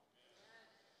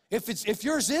 If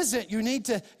yours isn't, you need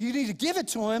to give it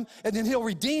to him, and then he'll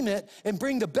redeem it and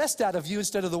bring the best out of you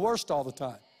instead of the worst all the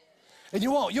time. And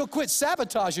you'll quit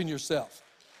sabotaging yourself.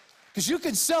 Because you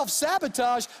can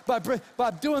self-sabotage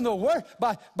by doing the work,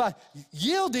 by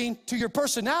yielding to your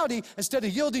personality instead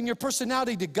of yielding your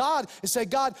personality to God and say,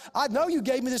 God, I know you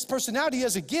gave me this personality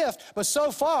as a gift, but so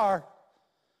far,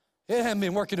 it hasn't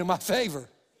been working in my favor.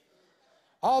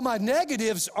 All my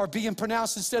negatives are being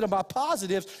pronounced instead of my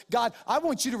positives. God, I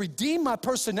want you to redeem my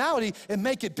personality and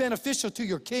make it beneficial to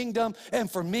your kingdom and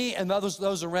for me and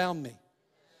those around me.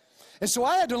 And so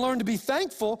I had to learn to be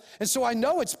thankful, and so I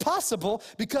know it's possible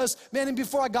because, man, and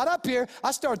before I got up here, I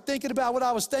started thinking about what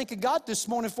I was thanking God this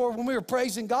morning for when we were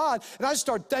praising God, and I just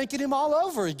started thanking him all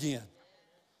over again.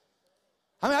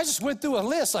 I mean, I just went through a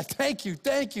list like, thank you,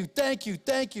 thank you, thank you,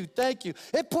 thank you, thank you.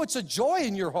 It puts a joy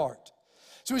in your heart.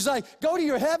 So he's like, go to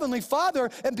your heavenly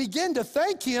Father and begin to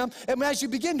thank him, and as you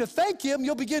begin to thank him,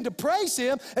 you'll begin to praise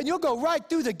him, and you'll go right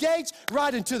through the gates,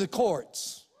 right into the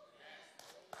courts.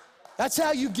 That's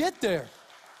how you get there.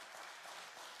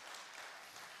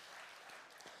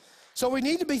 So we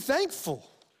need to be thankful.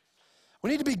 We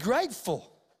need to be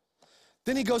grateful.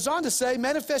 Then he goes on to say,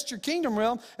 manifest your kingdom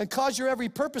realm and cause your every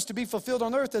purpose to be fulfilled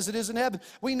on earth as it is in heaven.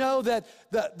 We know that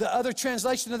the other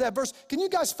translation of that verse, can you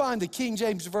guys find the King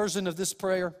James version of this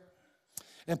prayer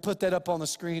and put that up on the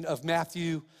screen of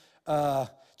Matthew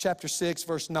chapter 6,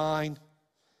 verse 9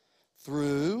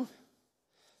 through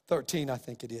 13, I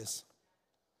think it is.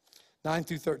 9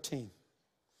 through 13.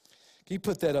 Can you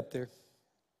put that up there?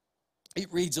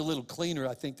 It reads a little cleaner,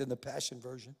 I think, than the Passion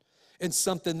Version, and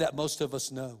something that most of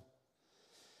us know.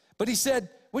 But he said,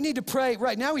 we need to pray.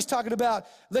 Right now he's talking about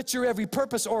let your every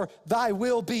purpose or thy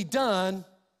will be done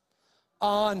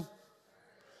on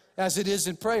as it is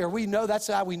in prayer. We know that's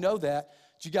how we know that.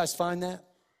 Did you guys find that?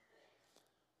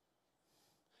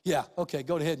 Yeah, okay,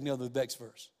 go ahead and go to the next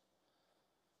verse.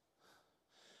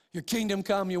 Your kingdom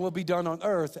come, your will be done on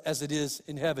earth as it is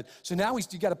in heaven. So now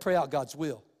you got to pray out God's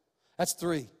will. That's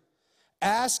 3.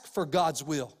 Ask for God's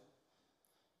will.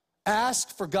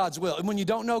 Ask for God's will. And when you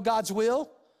don't know God's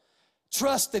will,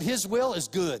 trust that his will is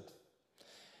good.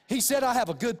 He said, I have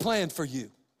a good plan for you.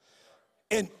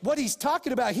 And what he's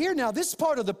talking about here now, this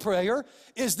part of the prayer,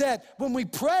 is that when we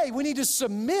pray, we need to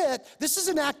submit. This is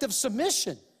an act of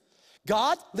submission.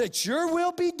 God, let your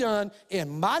will be done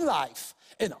in my life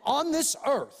and on this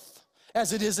earth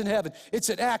as it is in heaven. It's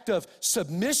an act of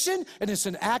submission and it's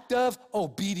an act of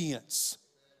obedience.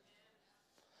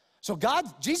 So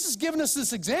Jesus is giving us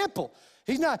this example.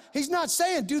 He's not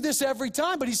saying do this every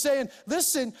time, but he's saying,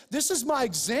 listen, this is my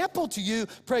example to you.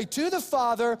 Pray to the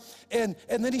Father. And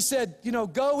then he said,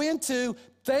 go into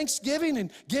thanksgiving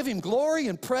and give him glory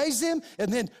and praise him.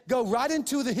 And then go right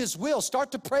into his will.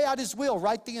 Start to pray out his will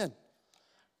right then.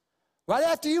 Right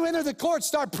after you enter the court,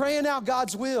 start praying out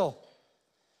God's will.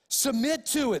 Submit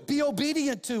to it. Be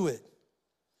obedient to it.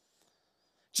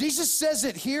 Jesus says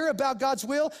it here about God's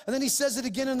will, and then he says it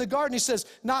again in the garden. He says,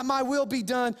 not my will be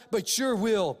done, but your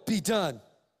will be done.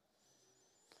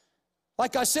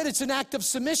 Like I said, it's an act of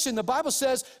submission. The Bible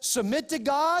says, submit to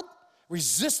God,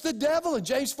 resist the devil in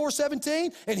James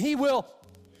 4:17, and he will.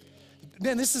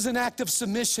 Man, this is an act of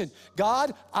submission.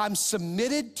 God, I'm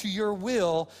submitted to your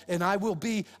will, and I'm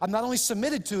not only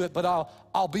submitted to it, but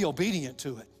I'll be obedient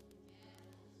to it.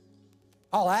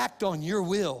 I'll act on your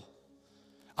will.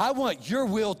 I want your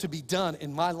will to be done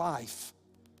in my life.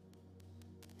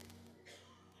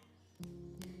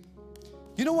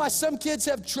 You know why some kids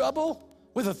have trouble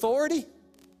with authority?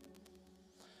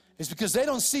 It's because they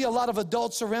don't see a lot of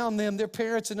adults around them, their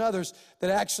parents and others,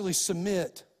 that actually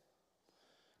submit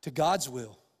to God's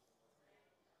will.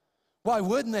 Why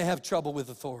wouldn't they have trouble with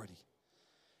authority?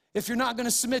 If you're not going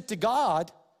to submit to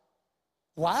God,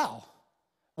 wow,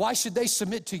 why should they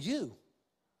submit to you?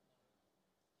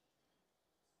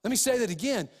 Let me say that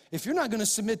again. If you're not going to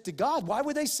submit to God, why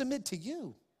would they submit to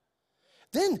you?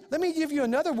 Then let me give you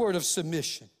another word of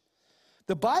submission.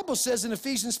 The Bible says in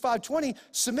Ephesians 5:20,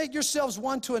 submit yourselves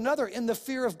one to another in the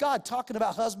fear of God, talking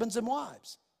about husbands and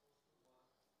wives.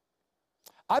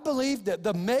 I believe that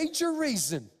the major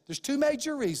reason, there's 2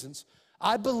 major reasons,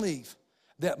 I believe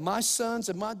that my sons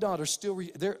and my daughters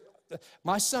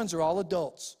my sons are all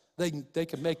adults. They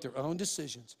can make their own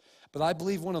decisions. But I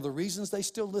believe one of the reasons they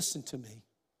still listen to me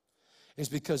is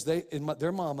because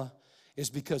their mama is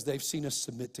because they've seen us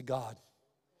submit to God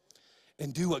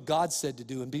and do what God said to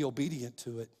do and be obedient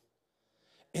to it.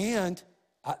 And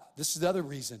this is the other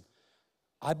reason.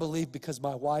 I believe because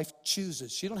my wife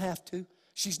chooses. She don't have to.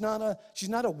 She's not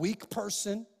a weak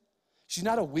person. She's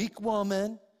not a weak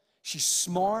woman. She's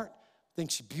smart. I think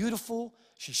she's beautiful.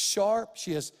 She's sharp.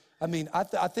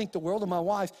 I think the world of my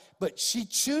wife, but she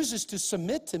chooses to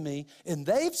submit to me, and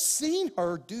they've seen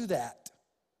her do that.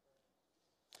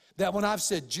 That when I've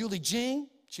said, Julie Jean,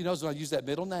 she knows when I use that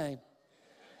middle name.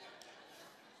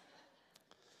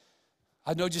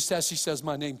 I know just how she says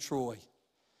my name, Troy.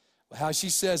 How she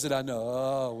says it, I know,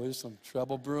 oh, there's some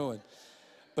trouble brewing.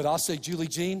 But I'll say, Julie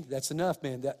Jean, that's enough,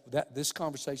 man. This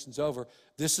conversation's over.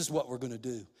 This is what we're going to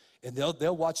do. And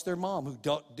they'll watch their mom,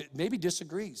 who maybe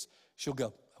disagrees. She'll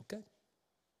go, okay.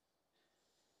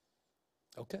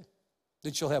 Okay.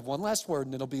 Then she'll have one last word,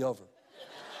 and it'll be over.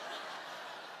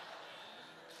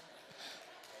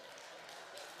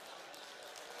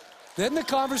 Then the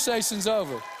conversation's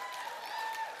over.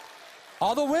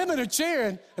 All the women are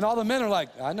cheering, and all the men are like,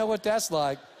 I know what that's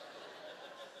like.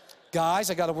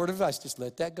 Guys, I got a word of advice. Just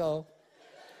let that go.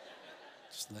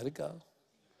 Just let it go.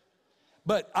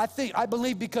 But I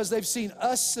believe because they've seen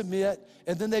us submit,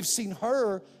 and then they've seen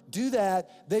her do that,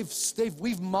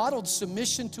 we've modeled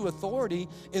submission to authority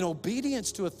and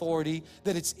obedience to authority,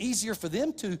 that it's easier for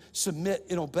them to submit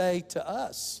and obey to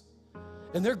us.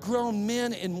 And they're grown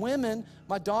men and women,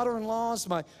 my daughter-in-laws,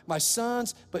 my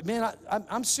sons. But man,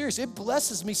 I'm serious. It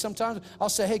blesses me sometimes. I'll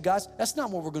say, hey guys, that's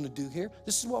not what we're going to do here.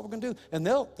 This is what we're going to do. And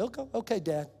they'll go, okay,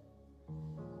 Dad.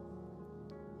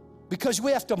 Because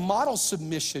we have to model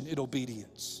submission and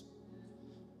obedience.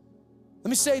 Let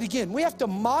me say it again. We have to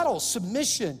model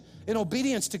submission and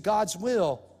obedience to God's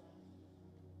will.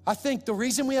 I think the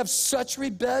reason we have such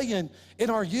rebellion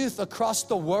in our youth across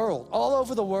the world, all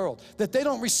over the world, that they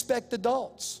don't respect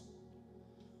adults.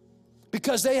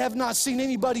 Because they have not seen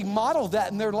anybody model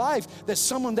that in their life, that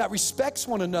someone that respects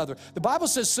one another. The Bible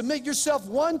says, submit yourself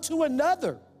one to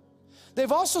another.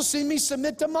 They've also seen me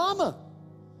submit to mama.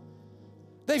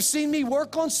 They've seen me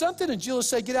work on something, and Jill will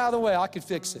say, get out of the way, I can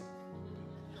fix it.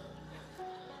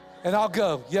 And I'll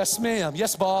go, yes, ma'am,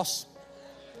 yes, boss.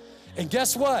 And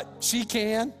guess what? She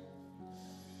can.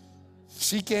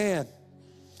 She can.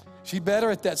 She's better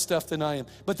at that stuff than I am.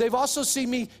 But they've also seen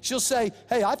me, she'll say,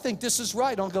 hey, I think this is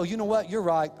right. I'll go, you know what? You're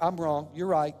right. I'm wrong. You're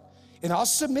right. And I'll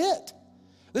submit.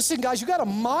 Listen, guys, you got to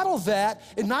model that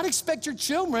and not expect your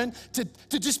children to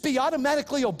just be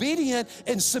automatically obedient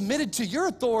and submitted to your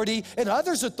authority and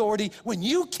others' authority when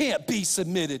you can't be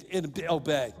submitted and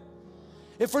obey.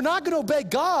 If we're not going to obey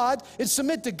God and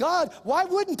submit to God, why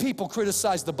wouldn't people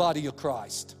criticize the body of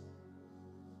Christ?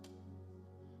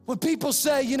 When people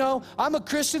say, you know, I'm a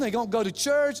Christian, they don't go to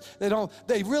church,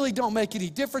 they really don't make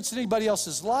any difference in anybody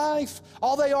else's life.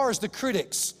 All they are is the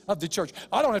critics of the church.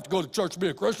 I don't have to go to church to be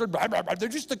a Christian. Blah, blah, blah. They're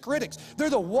just the critics. They're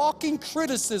the walking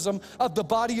criticism of the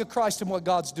body of Christ and what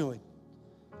God's doing.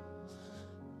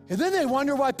 And then they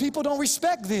wonder why people don't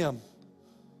respect them.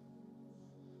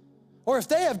 Or if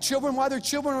they have children, why their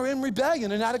children are in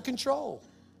rebellion and out of control.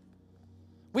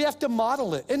 We have to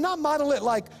model it. And not model it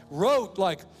like rote,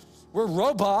 like we're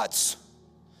robots.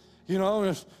 You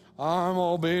know, I'm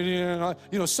obedient.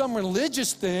 You know, some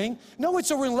religious thing. No,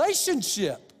 it's a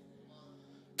relationship.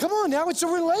 Come on now, it's a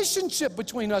relationship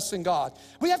between us and God.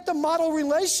 We have to model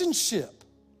relationship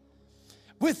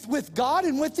with God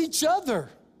and with each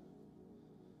other.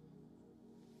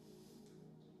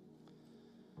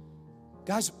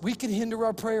 Guys, we can hinder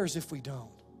our prayers if we don't.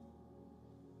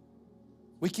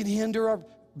 We can hinder our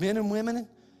men and women.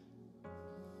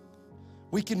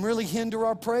 We can really hinder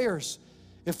our prayers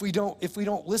if we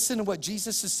don't listen to what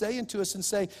Jesus is saying to us and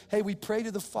say, hey, we pray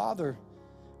to the Father.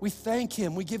 We thank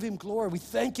Him. We give Him glory. We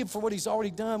thank Him for what He's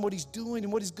already done, what He's doing,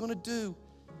 and what He's going to do.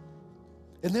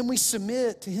 And then we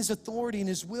submit to His authority and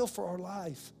His will for our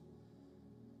life.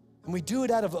 And we do it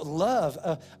out of love,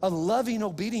 a loving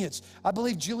obedience. I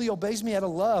believe Julie obeys me out of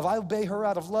love. I obey her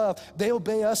out of love. They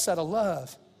obey us out of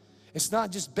love. It's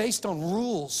not just based on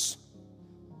rules.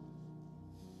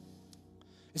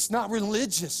 It's not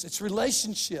religious. It's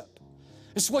relationship.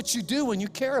 It's what you do when you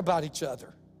care about each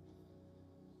other.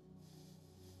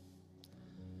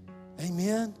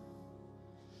 Amen.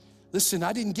 Listen,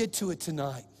 I didn't get to it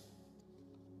tonight.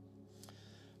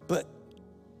 But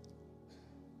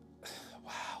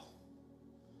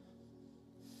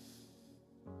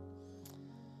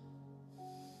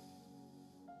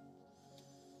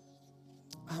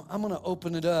I'm going to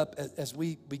open it up as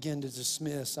we begin to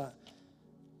dismiss. I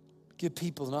give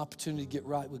people an opportunity to get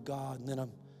right with God, and then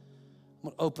I'm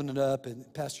going to open it up,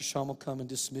 and Pastor Sean will come and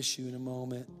dismiss you in a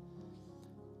moment.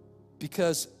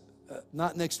 Because,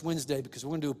 not next Wednesday, because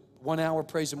we're going to do a 1 hour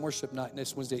praise and worship night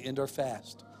next Wednesday, end our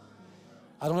fast.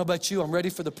 I don't know about you, I'm ready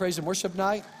for the praise and worship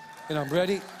night, and I'm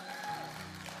ready.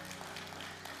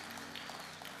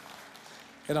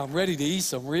 And I'm ready to eat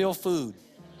some real food.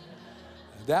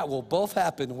 That will both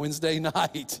happen Wednesday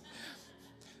night.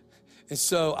 And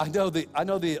so I know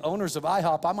the owners of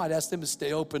IHOP, I might ask them to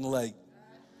stay open late.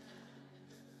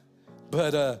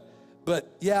 But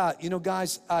yeah, you know,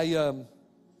 guys, I'll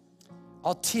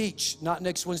teach, not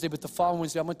next Wednesday, but the following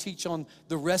Wednesday. I'm going to teach on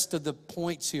the rest of the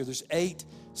points here. There's 8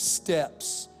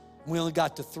 steps. We only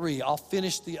got to 3. I'll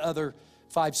finish the other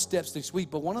 5 steps next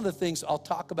week. But one of the things I'll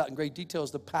talk about in great detail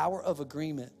is the power of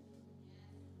agreement.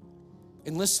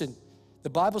 And listen, the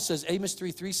Bible says, Amos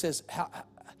 3:3 says,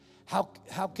 how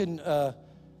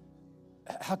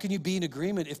can you be in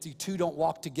agreement if the two don't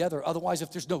walk together? Otherwise,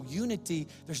 if there's no unity,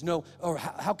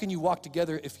 how can you walk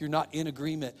together if you're not in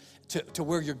agreement to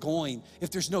where you're going? If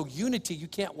there's no unity, you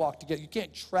can't walk together. You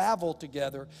can't travel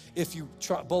together if you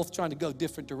both trying to go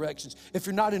different directions. If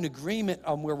you're not in agreement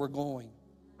on where we're going.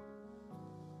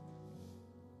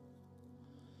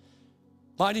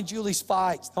 Mine and Julie's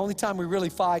fights, the only time we really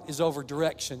fight is over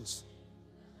directions.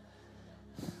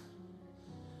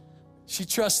 She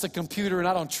trusts the computer and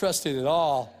I don't trust it at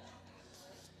all.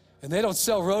 And they don't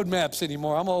sell road maps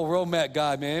anymore. I'm an old road map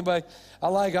guy, man. Anybody?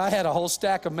 I had a whole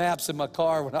stack of maps in my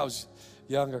car when I was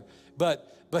younger. But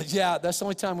yeah, that's the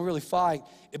only time we really fight.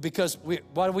 Because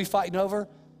what are we fighting over?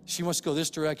 She wants to go this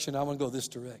direction, I want to go this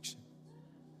direction.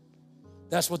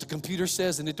 That's what the computer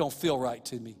says, and it don't feel right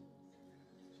to me.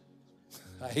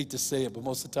 I hate to say it, but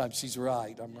most of the time she's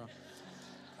right. I'm wrong.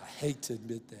 I hate to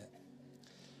admit that.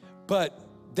 But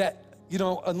that,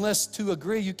 unless two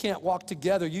agree, you can't walk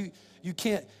together. You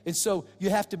can't, and so you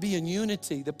have to be in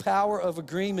unity. The power of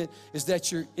agreement is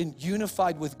that you're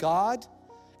unified with God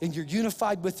and you're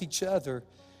unified with each other.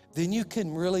 Then you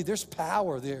can really, there's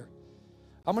power there.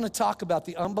 I'm going to talk about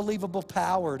the unbelievable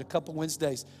power in a couple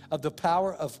Wednesdays of the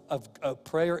power of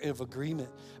prayer and of agreement.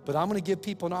 But I'm going to give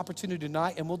people an opportunity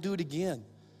tonight, and we'll do it again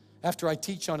after I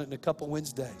teach on it in a couple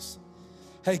Wednesdays.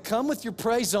 Hey, come with your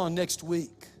praise on next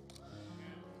week.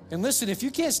 And listen, if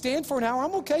you can't stand for an hour,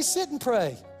 I'm okay. Sit and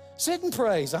pray. Sit and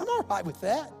praise. I'm all right with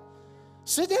that.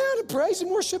 Sit down and praise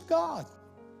and worship God.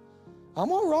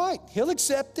 I'm all right. He'll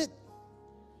accept it.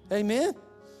 Amen.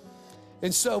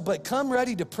 And so, but come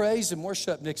ready to praise and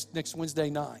worship next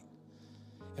Wednesday night.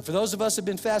 And for those of us who have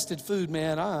been fasted food,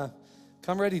 man,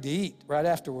 come ready to eat right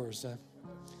afterwards. If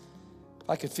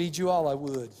I could feed you all, I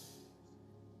would.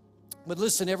 But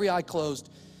listen, every eye closed.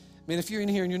 Man, if you're in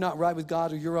here and you're not right with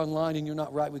God, or you're online and you're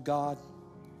not right with God,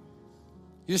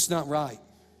 you're just not right.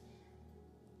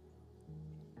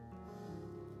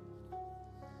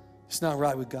 It's not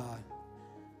right with God.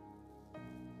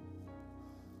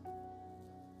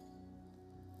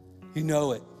 You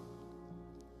know it.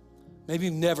 Maybe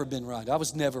you've never been right. I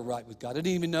was never right with God. I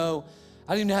didn't know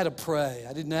how to pray.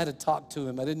 I didn't know how to talk to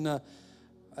Him. I didn't know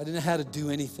how to do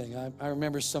anything. I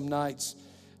remember some nights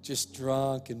just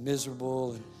drunk and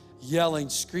miserable and yelling,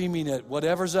 screaming at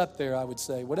whatever's up there, I would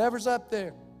say. Whatever's up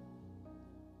there.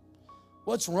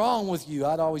 What's wrong with you?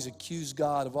 I'd always accuse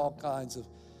God of all kinds of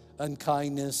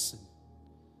unkindness and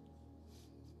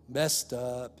messed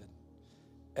up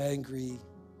and angry.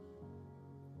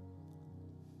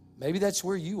 Maybe that's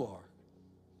where you are.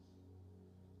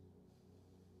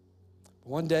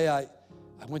 One day I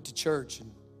went to church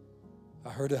and I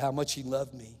heard of how much He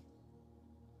loved me,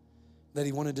 that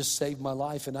He wanted to save my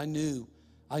life, and I knew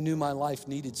my life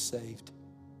needed saved.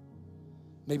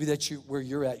 Maybe that's where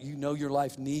you're at. You know your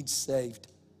life needs saved.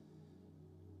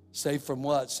 Saved from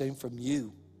what? Saved from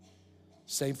you.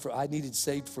 I needed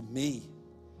saved from me,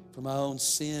 from my own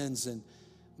sins and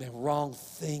wrong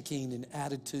thinking and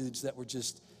attitudes that were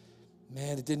just,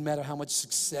 it didn't matter how much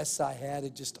success I had.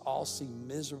 It just all seemed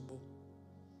miserable.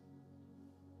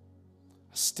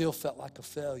 I still felt like a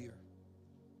failure.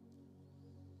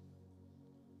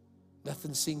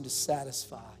 Nothing seemed to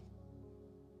satisfy.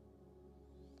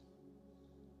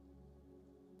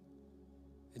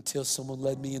 Until someone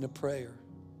led me in a prayer.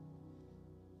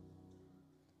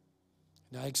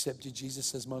 And I accepted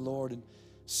Jesus as my Lord and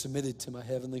submitted to my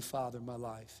Heavenly Father in my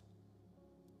life.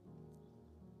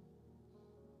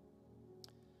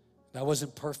 And I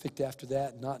wasn't perfect after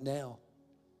that, not now.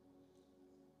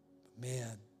 But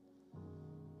man,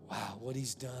 wow, what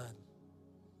He's done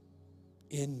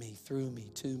in me, through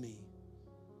me, to me.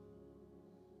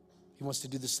 He wants to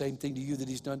do the same thing to you that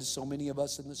He's done to so many of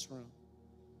us in this room.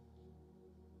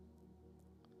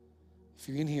 If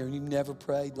you're in here and you've never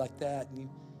prayed like that, and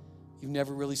you've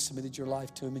never really submitted your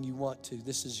life to Him and you want to,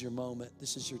 this is your moment,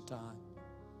 this is your time.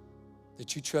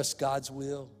 That you trust God's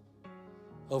will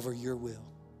over your will.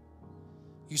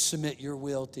 You submit your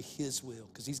will to His will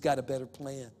because He's got a better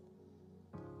plan.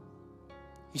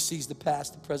 He sees the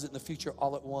past, the present, and the future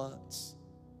all at once.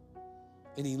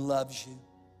 And He loves you.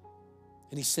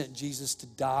 And He sent Jesus to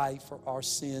die for our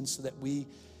sins so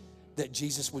that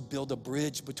Jesus would build a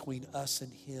bridge between us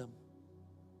and Him.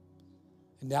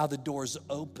 And now the door's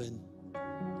open.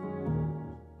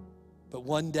 But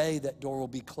one day that door will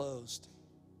be closed.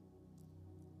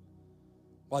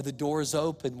 While the door is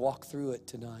open, walk through it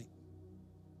tonight.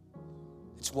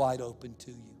 It's wide open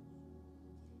to you.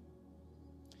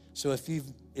 So if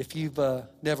you've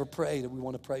never prayed, we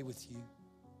want to pray with you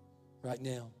right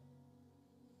now.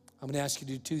 I'm going to ask you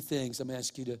to do two things. I'm going to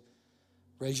ask you to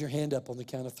raise your hand up on the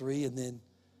count of 3, and then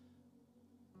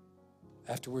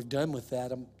after we're done with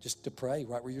that, I'm just to pray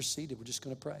right where you're seated. We're just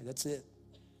going to pray. That's it.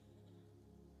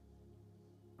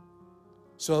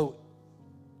 So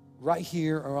right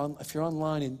here, or if you're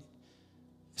online and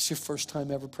it's your first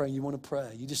time ever praying, you want to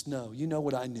pray. You just know. You know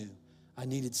what I knew. I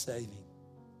needed saving.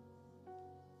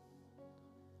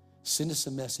 Send us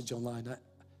a message online.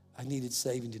 I needed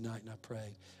saving tonight, and I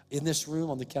prayed. In this room,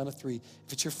 on the count of 3,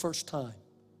 if it's your first time,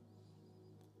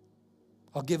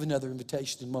 I'll give another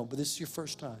invitation in a moment, but this is your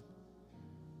first time.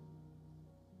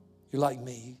 You're like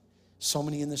me. So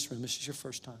many in this room, this is your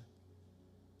first time.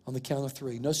 On the count of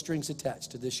 3. No strings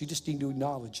attached to this. You just need to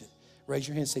acknowledge it. Raise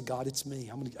your hand and say, God, it's me.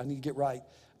 I need to get right.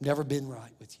 I've never been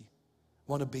right with you.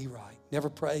 I want to be right. Never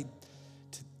prayed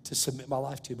to submit my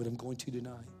life to you, but I'm going to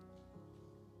tonight.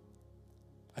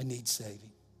 I need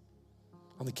saving.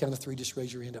 On the count of 3, just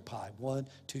raise your hand up high. 1,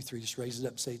 2, 3. Just raise it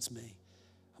up and say, it's me.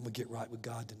 I'm going to get right with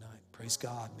God tonight. Praise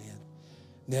God, man.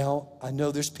 Now, I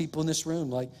know there's people in this room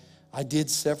like I did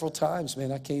several times,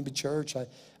 man. I came to church. I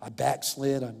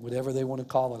backslid on whatever they want to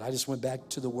call it. I just went back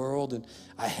to the world, and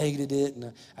I hated it,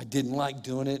 and I didn't like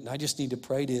doing it, and I just need to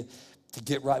pray to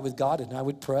get right with God. And I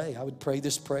would pray. I would pray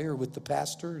this prayer with the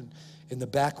pastor and in the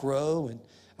back row, and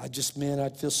I'd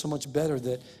feel so much better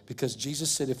that because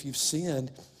Jesus said, if you've sinned,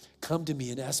 come to me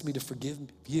and ask me to forgive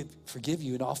you,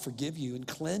 and I'll forgive you and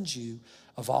cleanse you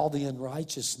of all the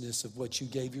unrighteousness of what you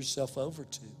gave yourself over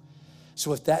to.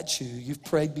 So if that's you, you've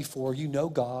prayed before, you know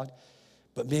God,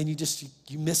 but man, you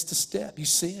missed a step. You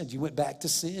sinned. You went back to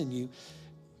sin. You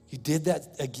did that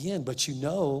again, but you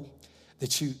know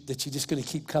that you're just going to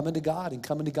keep coming to God and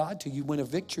coming to God till you win a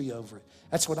victory over it.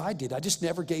 That's what I did. I just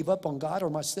never gave up on God or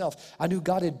myself. I knew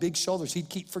God had big shoulders. He'd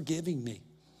keep forgiving me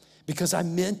because I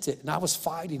meant it, and I was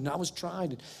fighting, and I was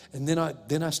trying, and then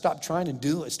I stopped trying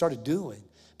and started doing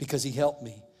because he helped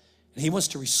me. And he wants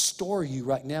to restore you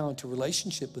right now into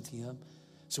relationship with him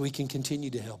so he can continue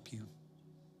to help you.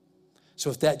 So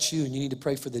if that's you and you need to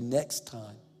pray for the next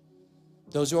time,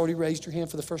 those who already raised your hand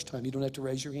for the first time, you don't have to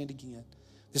raise your hand again.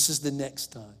 This is the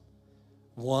next time.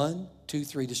 1, 2,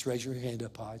 3, just raise your hand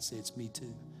up high and say, it's me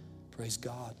too. Praise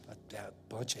God. A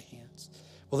bunch of hands.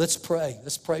 Well, let's pray.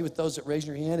 Let's pray with those that raise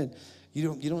your hand. And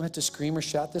you don't have to scream or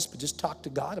shout this, but just talk to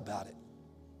God about it.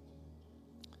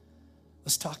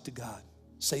 Let's talk to God.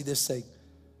 Say this, say,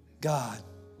 God,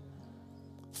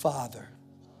 Father,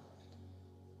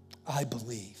 I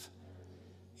believe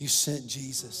you sent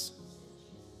Jesus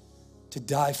to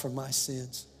die for my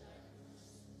sins,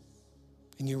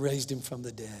 and you raised him from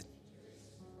the dead.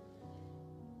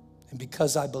 And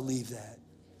because I believe that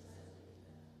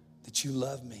you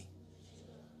love me,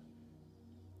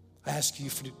 I ask you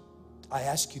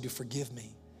to forgive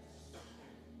me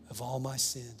of all my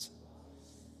sins.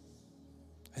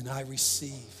 And I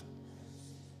receive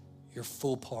your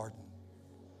full pardon,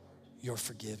 your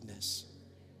forgiveness.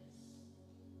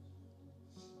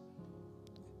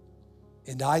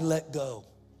 And I let go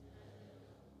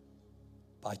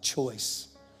by choice,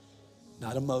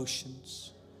 not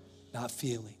emotions, not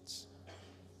feelings,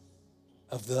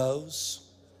 of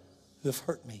those who have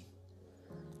hurt me.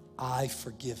 I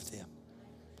forgive them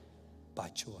by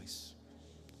choice,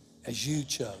 as you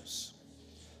chose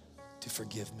to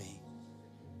forgive me.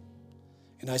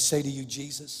 And I say to you,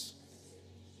 Jesus,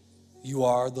 you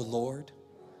are the Lord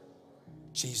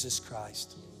Jesus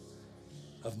Christ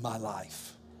of my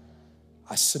life.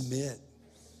 I submit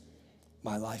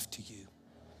my life to you.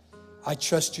 I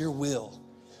trust your will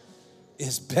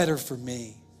is better for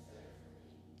me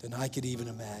than I could even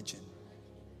imagine.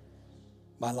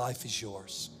 My life is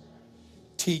yours.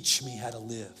 Teach me how to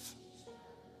live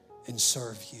and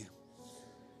serve you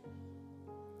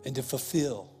and to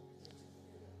fulfill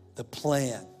the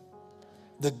plan,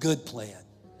 the good plan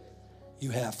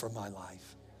you have for my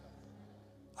life.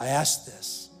 I ask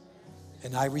this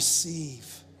and I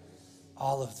receive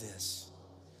all of this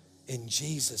in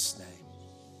Jesus' name.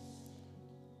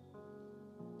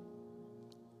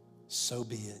 So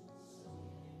be it.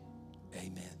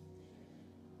 Amen.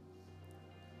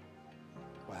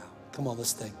 Wow. Come on,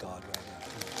 let's thank God right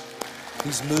now.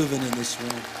 He's moving in this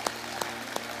room.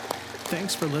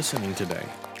 Thanks for listening today.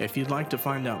 If you'd like to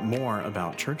find out more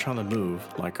about Church on the Move,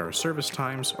 like our service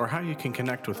times or how you can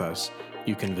connect with us,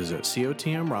 you can visit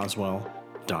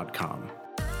cotmroswell.com.